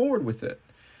to move forward with it.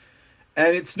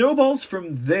 And it snowballs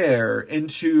from there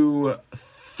into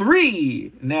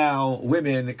 3 now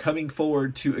women coming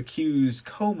forward to accuse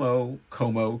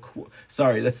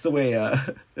sorry, that's the way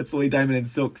Diamond and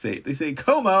Silk say it. They say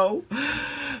Cuomo,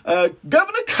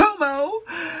 Governor Cuomo.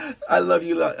 I love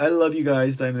you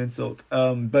guys, Diamond and Silk.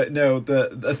 But no,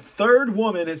 the third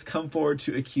woman has come forward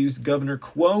to accuse Governor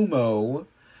Cuomo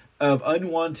of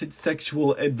unwanted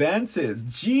sexual advances.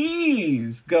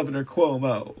 Jeez, Governor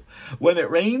Cuomo. When it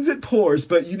rains, it pours.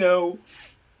 But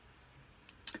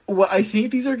what I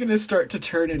think these are going to start to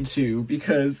turn into,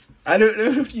 because I don't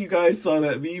know if you guys saw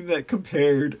that meme that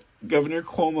compared Governor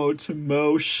Cuomo to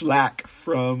Mo Schlack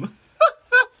from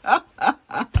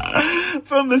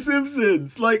from The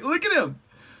Simpsons. Like, look at him.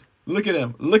 Look at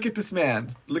him. Look at this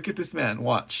man. Look at this man.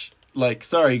 Watch. Like,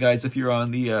 sorry guys, if you're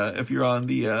on the app.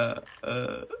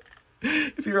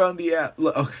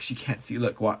 Look, oh, you can't see.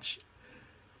 Look, watch.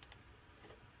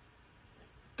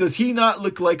 Does he not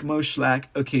look like Mo Schlack?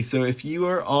 Okay, so if you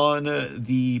are on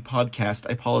the podcast,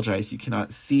 I apologize. You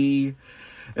cannot see.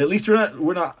 At least we're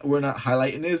not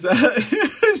highlighting his.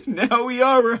 Now we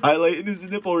are. We're highlighting his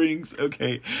nipple rings.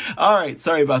 Okay, all right.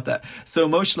 Sorry about that. So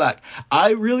Mo Schlack,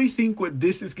 I really think what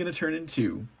this is going to turn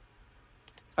into.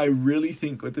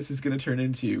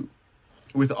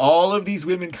 With all of these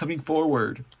women coming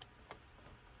forward,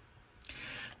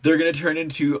 they're going to turn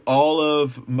into all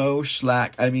of Mo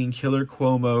Schlack, Killer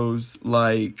Cuomo's,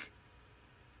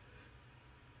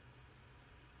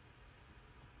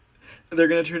 they're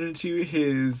going to turn into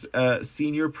his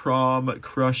senior prom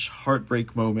crush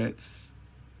heartbreak moments.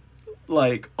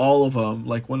 Like, all of them.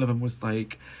 Like, one of them was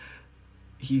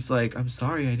he's like, I'm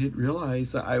sorry, I didn't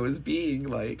realize that I was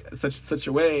being such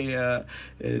a way.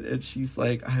 And she's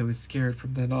like, I was scared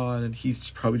from then on. And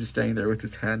he's probably just standing there with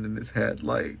his hand in his head,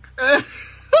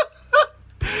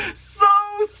 so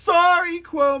sorry,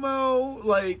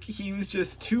 Cuomo. He was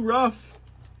just too rough.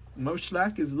 Mo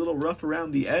Schlack is a little rough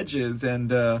around the edges,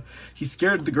 and he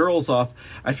scared the girls off.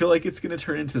 I feel like it's going to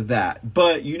turn into that.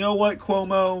 But you know what,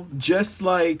 Cuomo? Just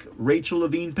like Rachel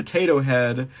Levine Potato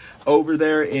Head over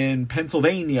there in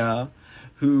Pennsylvania,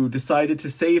 who decided to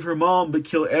save her mom but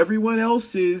kill everyone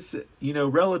else's,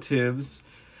 relatives,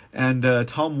 and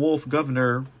Tom Wolf,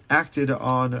 governor, acted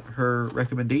on her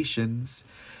recommendations.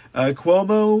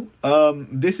 Cuomo,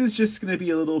 this is just going to be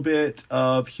a little bit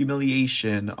of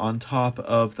humiliation on top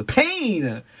of the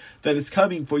pain that is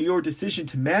coming for your decision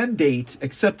to mandate,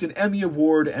 accept an Emmy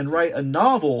Award, and write a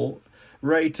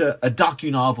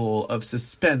docu-novel of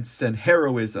suspense and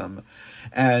heroism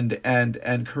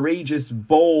and courageous,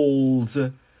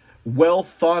 bold, well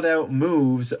thought out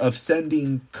moves of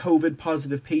sending COVID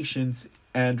positive patients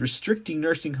and restricting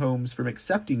nursing homes from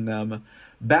accepting them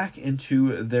back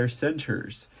into their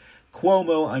centers.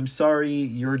 Cuomo, I'm sorry,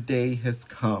 your day has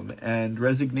come, and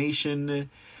resignation,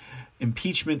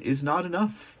 impeachment is not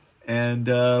enough, and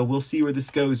we'll see where this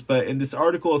goes. But in this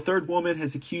article, a third woman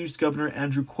has accused Governor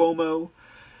Andrew Cuomo,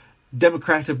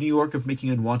 Democrat of New York, of making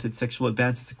unwanted sexual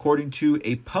advances. According to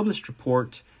a published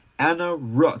report, Anna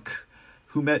Rook,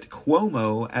 who met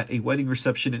Cuomo at a wedding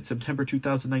reception in September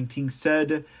 2019,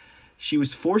 said she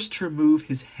was forced to remove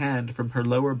his hand from her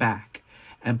lower back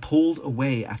and pulled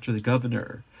away after the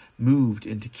governor moved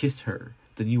in to kiss her,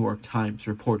 the New York Times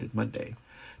reported Monday.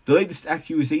 The latest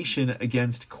accusation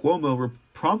against Cuomo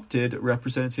prompted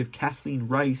Representative Kathleen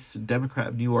Rice, Democrat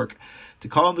of New York, to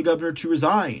call on the governor to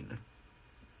resign.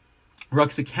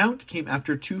 Rook's account came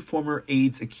after two former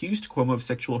aides accused Cuomo of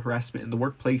sexual harassment in the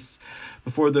workplace.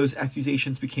 Before those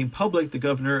accusations became public, the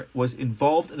governor was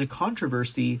involved in a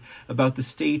controversy about the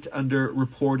state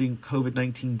under-reporting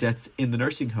COVID-19 deaths in the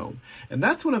nursing home. And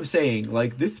that's what I'm saying.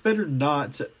 This better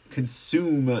not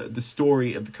consume the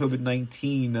story of the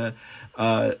COVID-19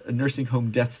 nursing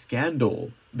home death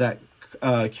scandal that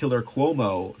Killer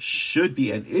Cuomo should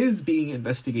be and is being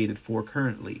investigated for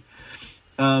currently.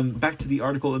 Back to the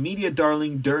article. A media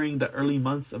darling during the early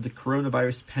months of the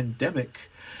coronavirus pandemic,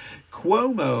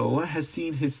 Cuomo has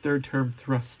seen his third term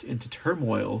thrust into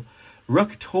turmoil.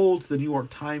 Rook told the New York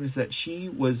Times that she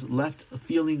was left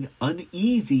feeling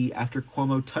uneasy after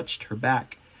Cuomo touched her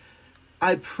back.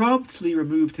 I promptly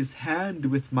removed his hand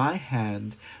with my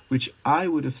hand, which I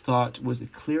would have thought was a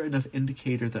clear enough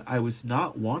indicator that I was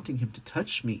not wanting him to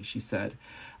touch me, she said.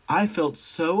 I felt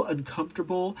so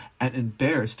uncomfortable and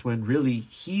embarrassed when really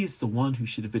he's the one who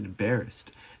should have been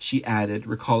embarrassed, she added,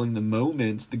 recalling the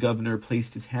moment the governor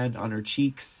placed his hand on her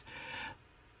cheeks.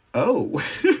 Oh,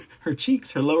 her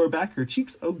cheeks, her lower back, her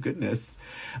cheeks. Oh, goodness.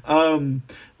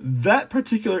 That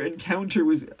particular encounter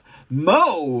was...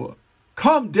 Mo!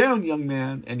 Calm down, young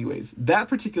man. Anyways, that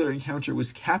particular encounter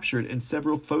was captured in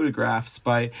several photographs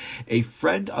by a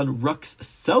friend on Rook's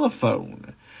cell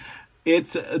phone.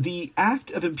 It's the act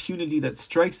of impunity that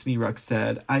strikes me, Ruck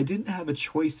said. I didn't have a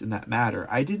choice in that matter.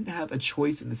 I didn't have a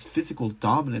choice in this physical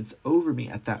dominance over me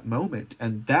at that moment,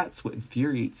 and that's what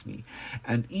infuriates me.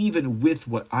 And even with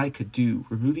what I could do,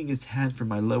 removing his hand from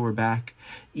my lower back,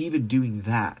 even doing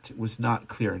that was not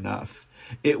clear enough.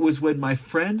 It was when my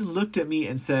friend looked at me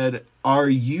and said, "Are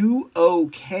you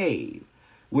okay?"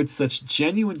 with such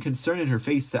genuine concern in her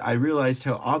face that I realized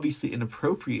how obviously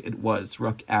inappropriate it was,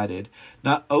 Ruck added,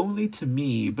 not only to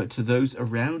me, but to those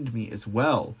around me as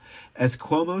well. As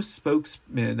Cuomo's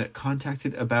spokesman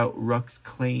contacted about Ruck's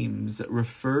claims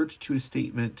referred to a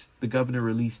statement the governor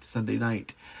released Sunday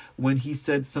night. When he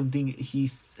said something he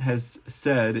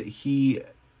said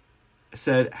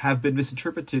have been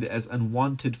misinterpreted as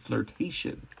unwanted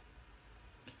flirtation.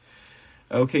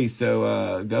 Okay,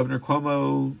 so Governor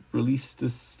Cuomo released a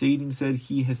statement said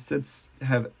he has said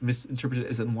have misinterpreted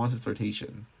as unwanted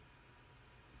flirtation.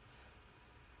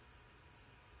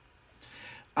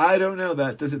 I don't know.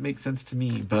 That doesn't make sense to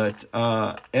me. But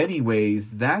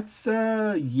anyways, that's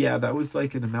that was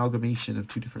like an amalgamation of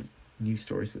two different news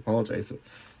stories. I apologize.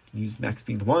 Newsmax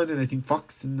being the one, and I think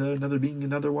Fox and another being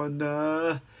another one.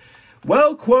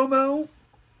 Well, Cuomo.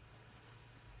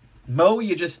 Mo,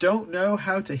 you just don't know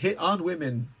how to hit on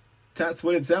women. That's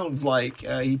what it sounds like.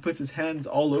 He puts his hands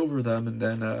all over them, and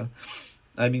then,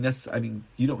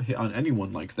 you don't hit on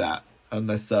anyone like that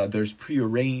unless there's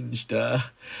prearranged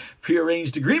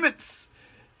agreements.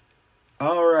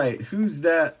 All right, who's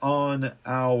that on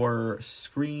our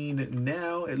screen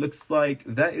now? It looks like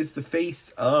that is the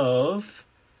face of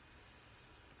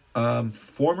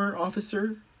former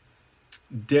officer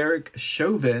Derek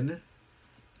Chauvin.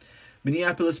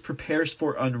 Minneapolis prepares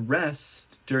for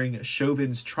unrest during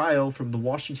Chauvin's trial from the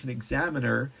Washington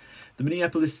Examiner. The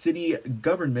Minneapolis city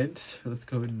government... Let's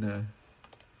go in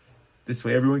this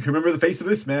way. Everyone can remember the face of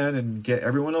this man and get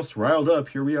everyone else riled up.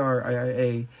 Here we are,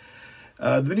 IIA.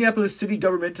 The Minneapolis city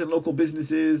government and local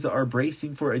businesses are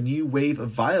bracing for a new wave of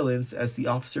violence as the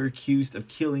officer accused of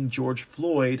killing George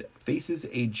Floyd faces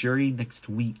a jury next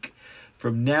week.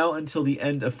 From now until the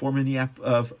end of former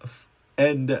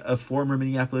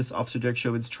Minneapolis Officer Derek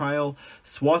Chauvin's trial,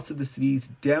 swaths of the city's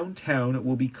downtown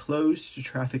will be closed to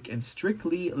traffic and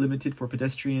strictly limited for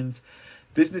pedestrians.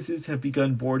 Businesses have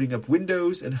begun boarding up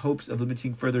windows in hopes of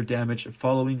limiting further damage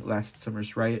following last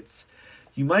summer's riots.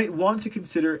 You might want to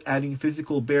consider adding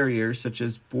physical barriers such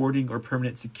as boarding or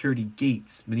permanent security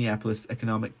gates, Minneapolis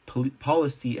Economic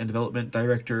Policy and Development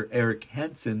Director Eric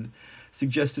Hansen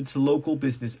suggested to local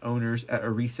business owners at a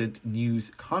recent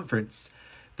news conference.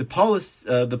 The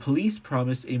police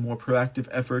promised a more proactive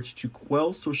effort to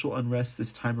quell social unrest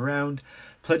this time around,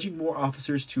 pledging more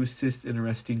officers to assist in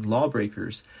arresting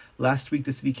lawbreakers. Last week,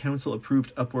 the city council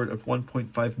approved upward of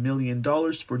 $1.5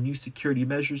 million for new security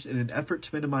measures in an effort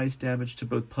to minimize damage to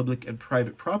both public and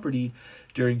private property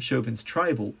during Chauvin's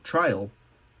trial.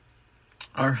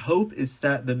 Our hope is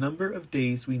that the number of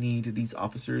days we need these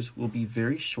officers will be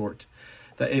very short,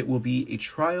 that it will be a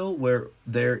trial where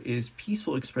there is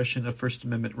peaceful expression of First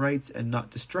Amendment rights and not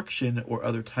destruction or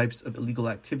other types of illegal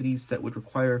activities that would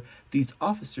require these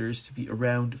officers to be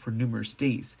around for numerous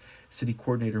days, City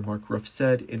Coordinator Mark Ruff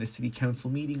said in a city council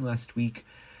meeting last week.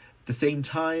 At the same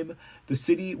time, the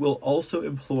city will also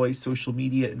employ social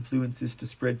media influences to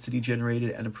spread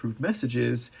city-generated and approved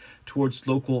messages towards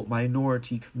local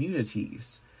minority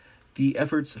communities. The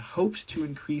efforts hopes to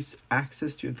increase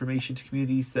access to information to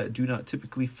communities that do not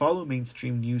typically follow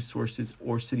mainstream news sources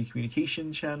or city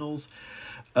communication channels,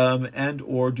 and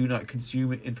or do not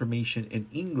consume information in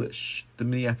English, the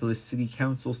Minneapolis City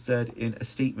Council said in a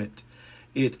statement.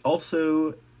 It's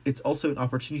also an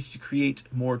opportunity to create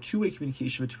more two-way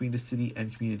communication between the city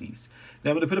and communities.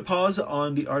 Now I'm going to put a pause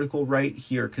on the article right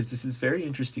here because this is very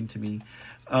interesting to me.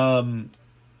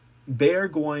 They are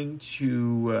going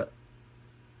to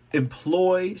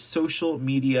employ social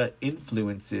media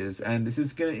influences, and this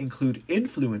is going to include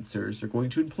influencers. They're going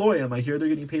to employ them. I hear they're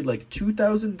getting paid like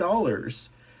 $2,000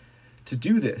 to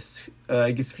do this.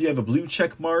 I guess if you have a blue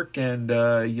check mark and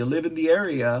you live in the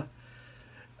area,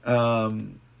 so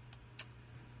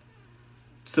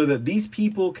that these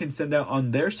people can send out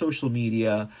on their social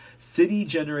media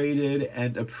city-generated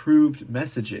and approved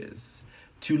messages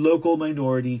to local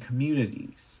minority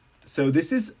communities. So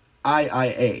this is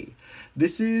IIA.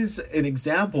 This is an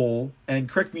example, and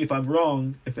correct me if I'm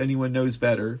wrong, if anyone knows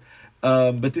better,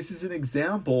 but this is an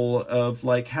example of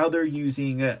like how they're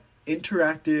using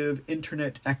interactive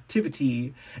internet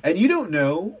activity, and you don't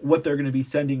know what they're going to be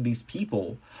sending these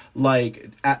people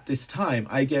like at this time.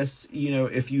 I guess,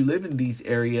 if you live in these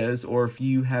areas, or if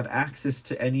you have access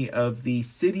to any of the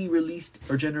city released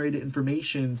or generated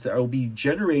informations that will be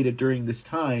generated during this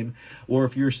time, or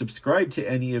if you're subscribed to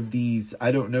any of these,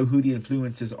 I don't know who the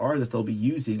influences are that they'll be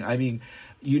using. I mean,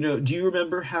 do you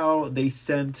remember how they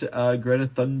sent Greta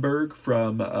Thunberg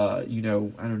from, I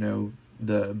don't know,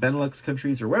 the Benelux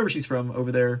countries or wherever she's from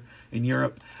over there in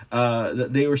Europe?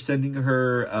 They were sending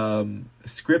her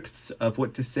scripts of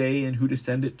what to say and who to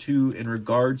send it to in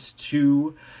regards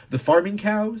to the farming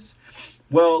cows.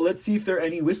 Well, let's see if there are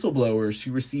any whistleblowers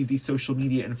who receive these social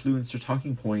media influencer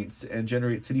talking points and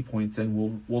generate city points,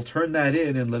 and we'll turn that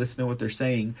in and let us know what they're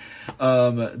saying.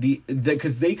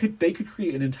 Because they could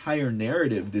create an entire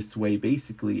narrative this way,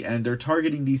 basically, and they're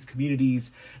targeting these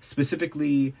communities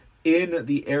specifically in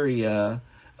the area.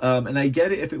 And I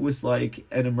get it if it was like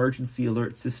an emergency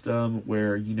alert system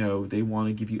where, they want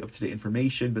to give you up-to-date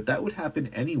information, but that would happen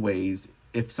anyways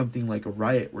if something like a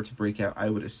riot were to break out, I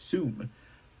would assume.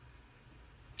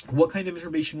 What kind of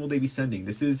information will they be sending?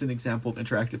 This is an example of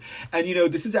interactive. And,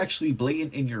 this is actually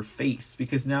blatant in your face,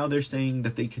 because now they're saying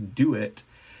that they can do it.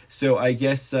 So I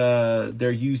guess they're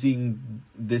using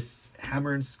this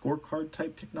hammer and scorecard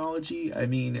type technology. I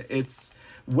mean, it's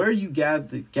where you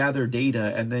gather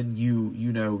data, and then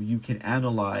you can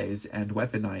analyze and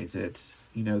weaponize it.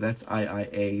 That's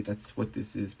IIA. That's what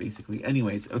this is basically.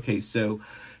 Anyways, okay, so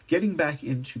getting back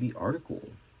into the article.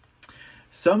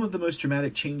 Some of the most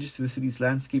dramatic changes to the city's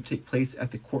landscape take place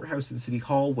at the courthouse and city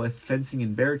hall, with fencing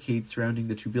and barricades surrounding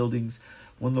the two buildings.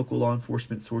 One local law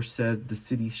enforcement source said the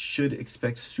city should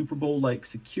expect Super Bowl-like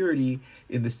security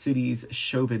in the city's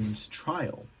Chauvin's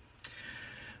trial.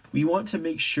 We want to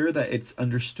make sure that it's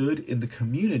understood in the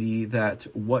community that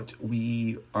what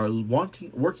we are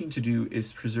working to do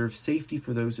is preserve safety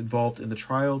for those involved in the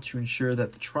trial to ensure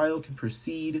that the trial can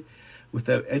proceed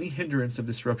without any hindrance of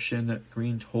disruption,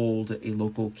 Green told a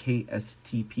local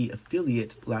KSTP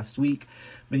affiliate last week.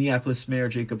 Minneapolis Mayor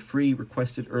Jacob Free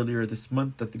requested earlier this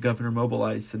month that the governor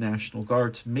mobilize the National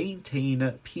Guard to maintain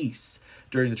peace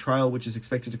during the trial, which is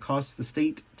expected to cost the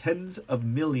state tens of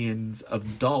millions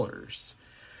of dollars.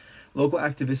 Local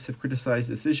activists have criticized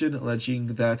the decision,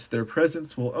 alleging that their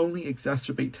presence will only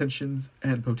exacerbate tensions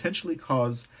and potentially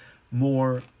cause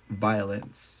more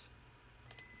violence.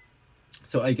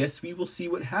 So I guess we will see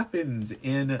what happens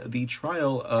in the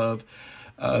trial of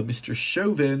Mr.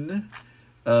 Chauvin,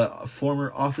 a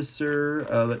former officer.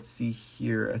 Let's see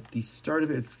here at the start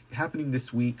of it. It's happening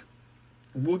this week.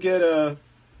 We'll get a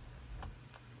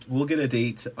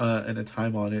date and a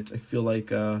time on it. I feel like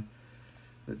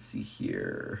let's see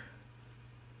here.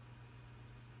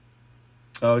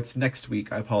 Oh, it's next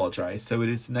week. I apologize. So it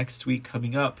is next week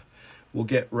coming up. We'll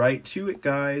get right to it,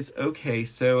 guys. Okay,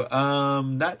 so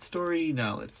that story.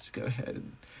 Now let's go ahead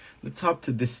and let's hop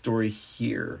to this story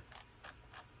here,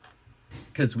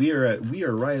 because we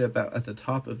are right about at the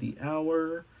top of the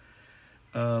hour.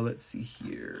 Let's see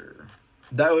here.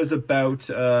 That was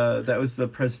the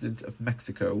president of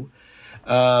Mexico.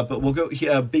 But we'll go.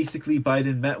 Basically,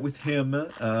 Biden met with him,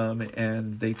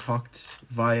 and they talked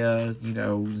via,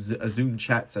 a Zoom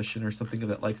chat session or something of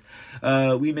that likes.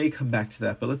 We may come back to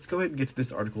that, but let's go ahead and get to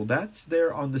this article. That's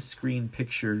there on the screen,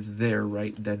 pictured there,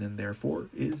 right then and therefore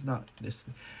is not this.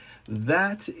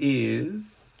 That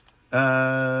is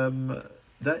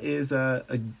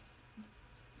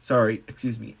sorry,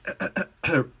 excuse me.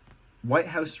 White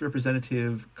House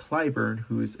Representative Clyburn,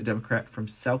 who is a Democrat from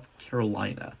South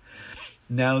Carolina.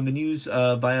 Now, in the news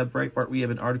via Breitbart, we have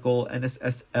an article,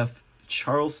 NSSF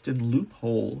Charleston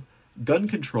loophole, gun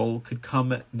control could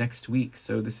come next week.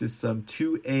 So this is some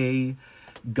 2A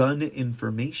gun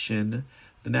information.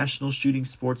 The National Shooting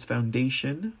Sports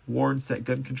Foundation warns that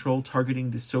gun control targeting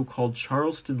the so-called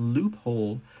Charleston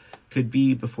loophole could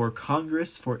be before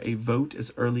Congress for a vote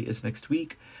as early as next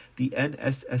week. The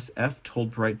NSSF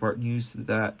told Breitbart News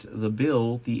that the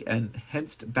bill, the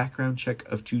Enhanced Background Check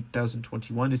of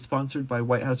 2021, is sponsored by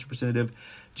White House Representative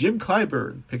Jim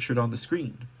Clyburn, pictured on the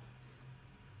screen,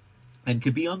 and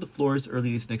could be on the floor as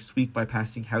early as next week by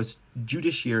passing House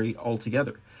Judiciary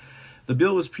altogether. The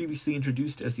bill was previously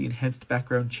introduced as the Enhanced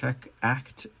Background Check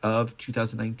Act of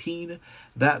 2019.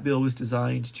 That bill was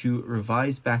designed to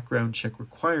revise background check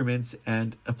requirements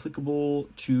and applicable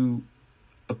to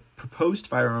proposed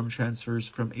firearm transfers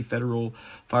from a federal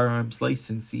firearms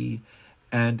licensee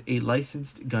and a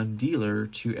licensed gun dealer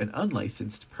to an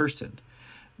unlicensed person.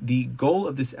 The goal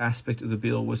of this aspect of the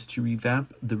bill was to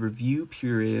revamp the review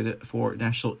period for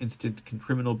National Instant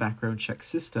Criminal Background Check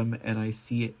System,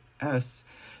 NICS,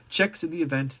 checks in the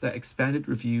event that expanded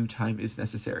review time is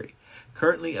necessary.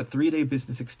 Currently, a 3-day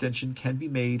business extension can be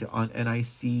made on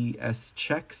NICS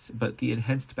checks, but the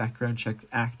Enhanced Background Check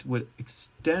Act would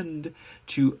extend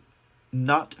to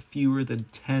not fewer than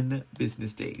 10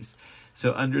 business days.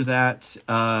 So under that,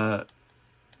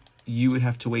 you would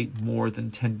have to wait more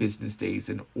than 10 business days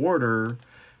in order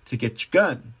to get your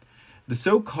gun. The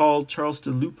so-called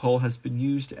Charleston loophole has been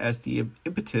used as the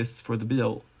impetus for the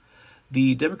bill.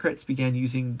 The Democrats began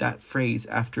using that phrase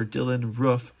after Dylan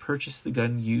Roof purchased the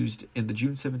gun used in the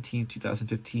June 17,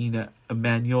 2015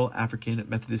 Emmanuel African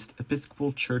Methodist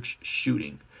Episcopal Church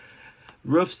shooting.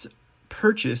 Roof's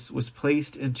purchase was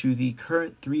placed into the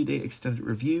current 3-day extended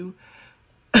review,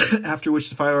 after which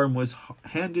the firearm was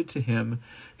handed to him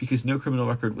because no criminal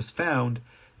record was found.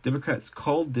 Democrats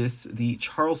called this the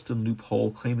Charleston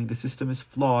loophole, claiming the system is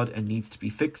flawed and needs to be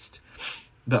fixed.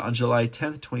 But on July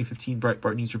 10th, 2015,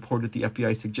 Breitbart News reported the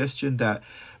FBI's suggestion that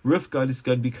Roof got his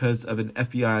gun because of an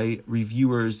FBI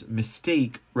reviewer's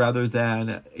mistake rather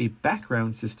than a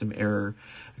background system error.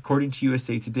 According to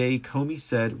USA Today, Comey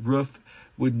said Roof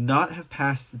would not have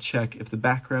passed the check if the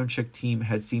background check team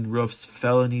had seen Roof's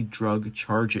felony drug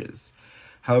charges.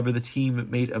 However, the team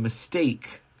made a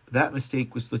mistake. That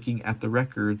mistake was looking at the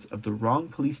records of the wrong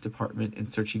police department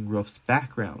and searching Roof's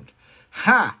background.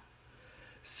 Ha!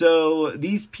 So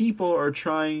these people are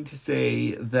trying to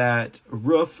say that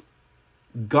Roof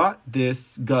got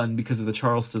this gun because of the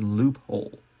Charleston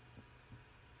loophole.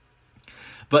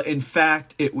 But in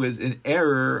fact, it was an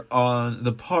error on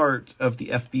the part of the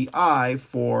FBI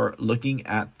for looking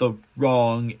at the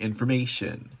wrong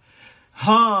information.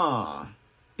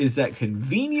 Is that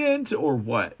convenient or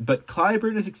what? But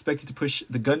Clyburn is expected to push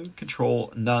the gun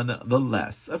control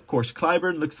nonetheless. Of course,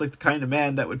 Clyburn looks like the kind of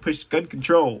man that would push gun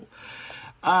control.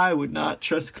 I would not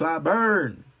trust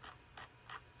Clyburn.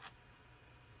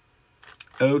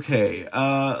 Okay,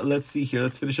 let's see here.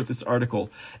 Let's finish up this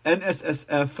article.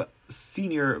 NSSF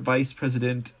Senior Vice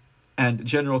President and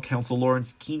General Counsel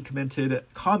Lawrence Keene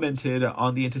commented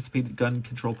on the anticipated gun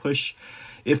control push.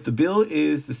 If the bill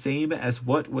is the same as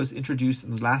what was introduced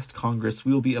in the last Congress,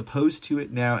 we will be opposed to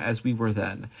it now as we were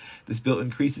then. This bill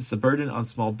increases the burden on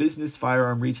small business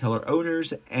firearm retailer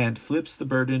owners and flips the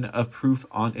burden of proof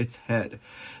on its head.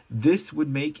 This would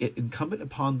make it incumbent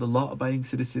upon the law-abiding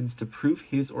citizens to prove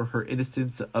his or her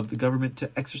innocence of the government to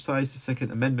exercise the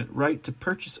Second Amendment right to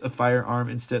purchase a firearm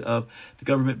instead of the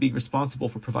government being responsible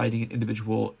for proving an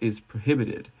individual is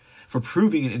prohibited.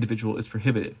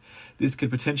 This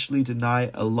could potentially deny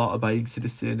a law-abiding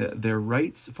citizen their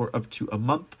rights for up to a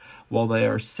month while they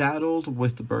are saddled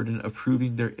with the burden of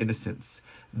proving their innocence.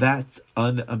 That's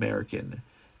un-American.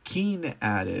 Keene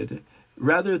added,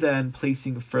 rather than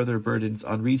placing further burdens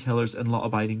on retailers and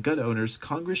law-abiding gun owners,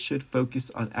 Congress should focus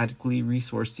on adequately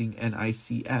resourcing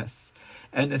NICS.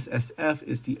 NSSF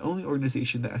is the only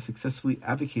organization that has successfully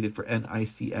advocated for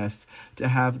NICS to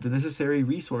have the necessary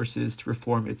resources to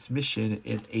perform its mission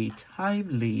in a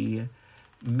timely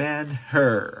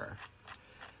manner.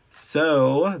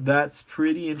 So that's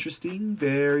pretty interesting.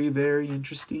 Very, very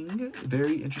interesting.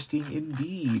 Very interesting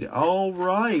indeed. All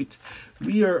right.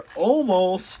 We are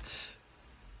almost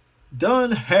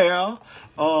done here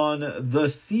on the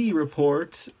C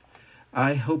Report.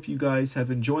 I hope you guys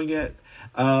have enjoyed it.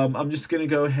 I'm just going to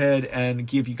go ahead and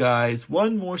give you guys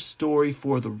one more story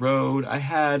for the road. I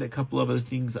had a couple of other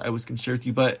things I was going to share with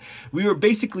you, but we were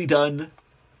basically done.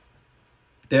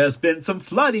 There's been some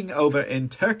flooding over in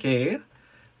Turkey.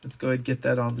 Let's go ahead and get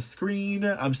that on the screen.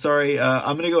 I'm sorry.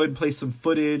 I'm going to go ahead and play some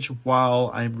footage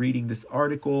while I'm reading this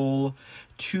article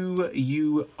to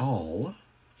you all.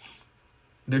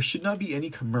 There should not be any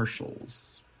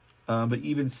commercials, but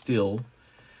even still,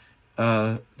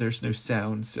 there's no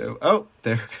sound. So,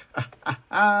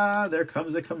 there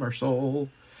comes a commercial.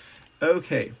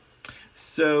 Okay,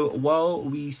 so while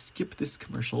we skip this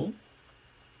commercial,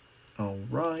 all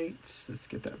right, let's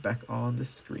get that back on the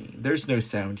screen. There's no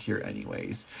sound here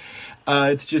anyways.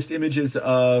 It's just images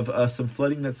of some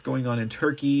flooding that's going on in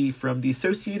Turkey from the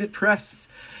Associated Press.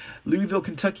 Louisville,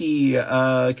 Kentucky.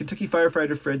 Kentucky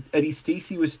firefighter Eddie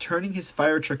Stacy was turning his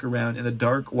fire truck around in the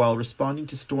dark while responding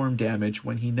to storm damage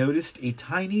when he noticed a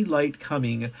tiny light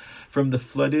coming from the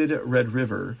flooded Red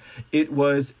River. It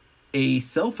was a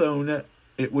cell phone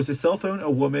a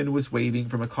woman was waving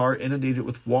from a car inundated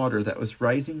with water that was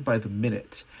rising by the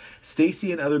minute.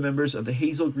 Stacy and other members of the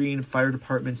Hazel Green Fire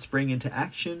Department sprang into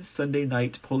action Sunday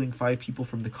night, pulling 5 people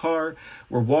from the car,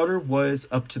 where water was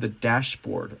up to the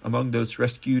dashboard. Among those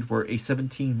rescued were a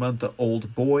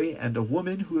 17-month-old boy and a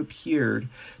woman who appeared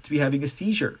to be having a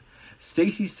seizure.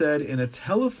 Stacy said in a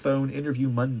telephone interview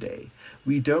Monday,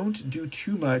 "We don't do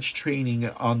too much training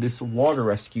on this water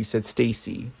rescue," said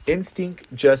Stacy. "Instinct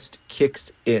just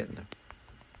kicks in."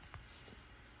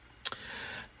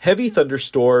 Heavy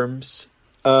thunderstorms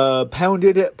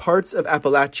pounded parts of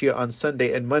Appalachia on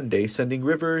Sunday and Monday, sending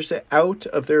rivers out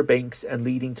of their banks and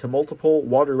leading to multiple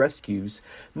water rescues,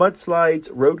 mudslides,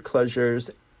 road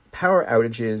closures, power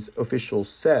outages, officials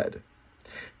said.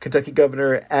 Kentucky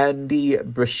Governor Andy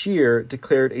Beshear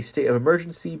declared a state of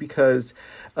emergency because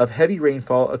of heavy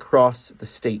rainfall across the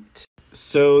state.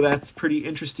 So that's pretty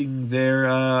interesting there.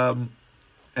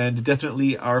 And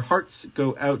definitely our hearts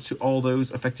go out to all those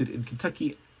affected in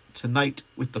Kentucky tonight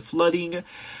with the flooding,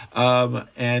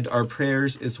 and our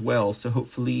prayers as well. So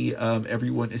hopefully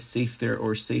everyone is safe there,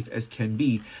 or safe as can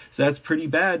be. So that's pretty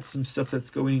bad. Some stuff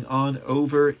that's going on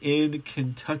over in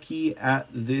Kentucky at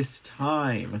this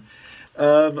time.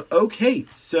 Okay,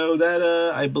 so that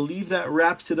I believe that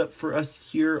wraps it up for us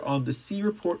here on the C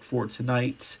Report for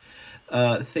tonight.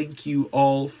 Thank you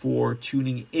all for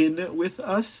tuning in with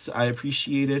us. I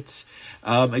appreciate it.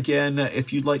 Again,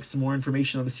 if you'd like some more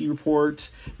information on the C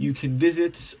Report, you can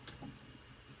visit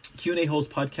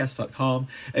QAHolspodcast.com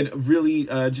and really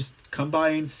just come by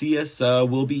and see us.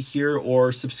 We'll be here,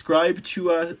 or subscribe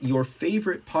to your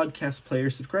favorite podcast player.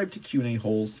 Subscribe to Q&A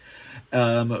Holes.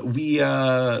 We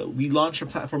launch a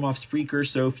platform off Spreaker,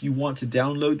 so if you want to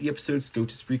download the episodes, go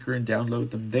to Spreaker and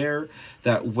download them there.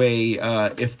 That way,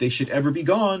 if they should ever be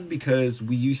gone, because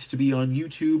we used to be on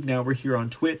YouTube, now we're here on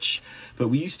Twitch, but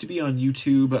we used to be on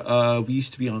YouTube, we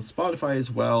used to be on Spotify as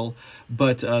well,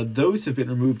 but those have been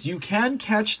removed. You can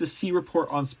catch the C Report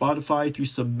on Spotify through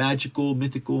some magical,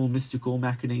 mystical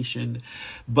machination,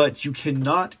 but you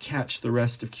cannot catch the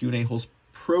rest of Q&A Holes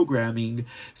programming.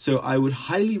 So I would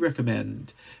highly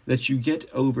recommend that you get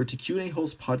over to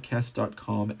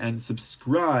QAHolspodcast.com and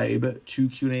subscribe to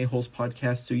Q&A Holes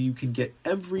Podcast so you can get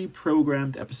every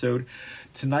programmed episode.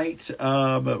 Tonight,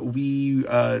 we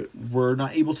were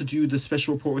not able to do the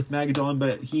special report with Magadon,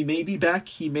 but he may be back.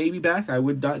 I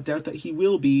would not doubt that he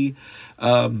will be.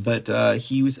 But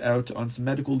he was out on some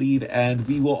medical leave, and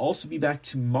we will also be back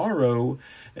tomorrow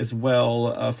as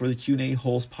well for the Q&A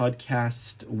Holes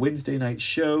Podcast Wednesday night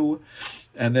show.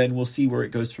 And then we'll see where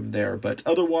it goes from there. But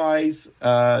otherwise,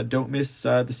 don't miss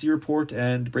the C Report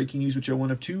and Breaking News with Joe 1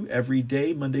 of 2 every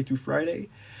day, Monday through Friday.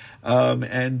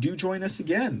 And do join us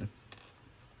again.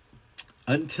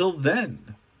 Until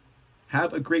then,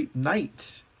 have a great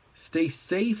night. Stay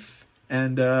safe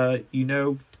and,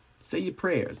 say your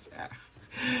prayers.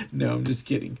 No, I'm just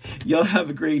kidding. Y'all have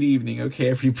a great evening, okay,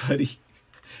 everybody?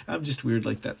 I'm just weird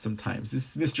like that sometimes.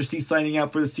 This is Mr. C signing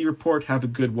out for the C Report. Have a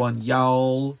good one,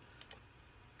 y'all.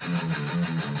 We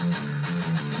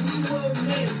will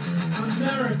make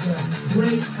America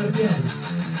great again.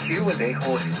 Q&A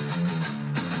Holes.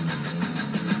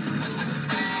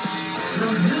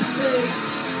 From this day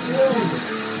forward,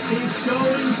 it's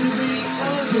going to be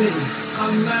only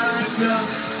America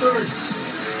first.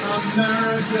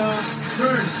 America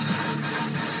first.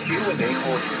 Q&A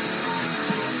Holes.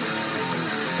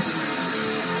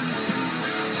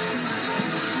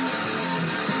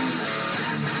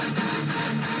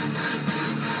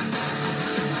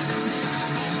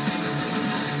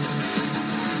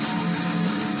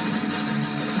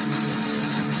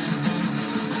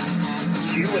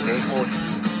 Q&A Holes.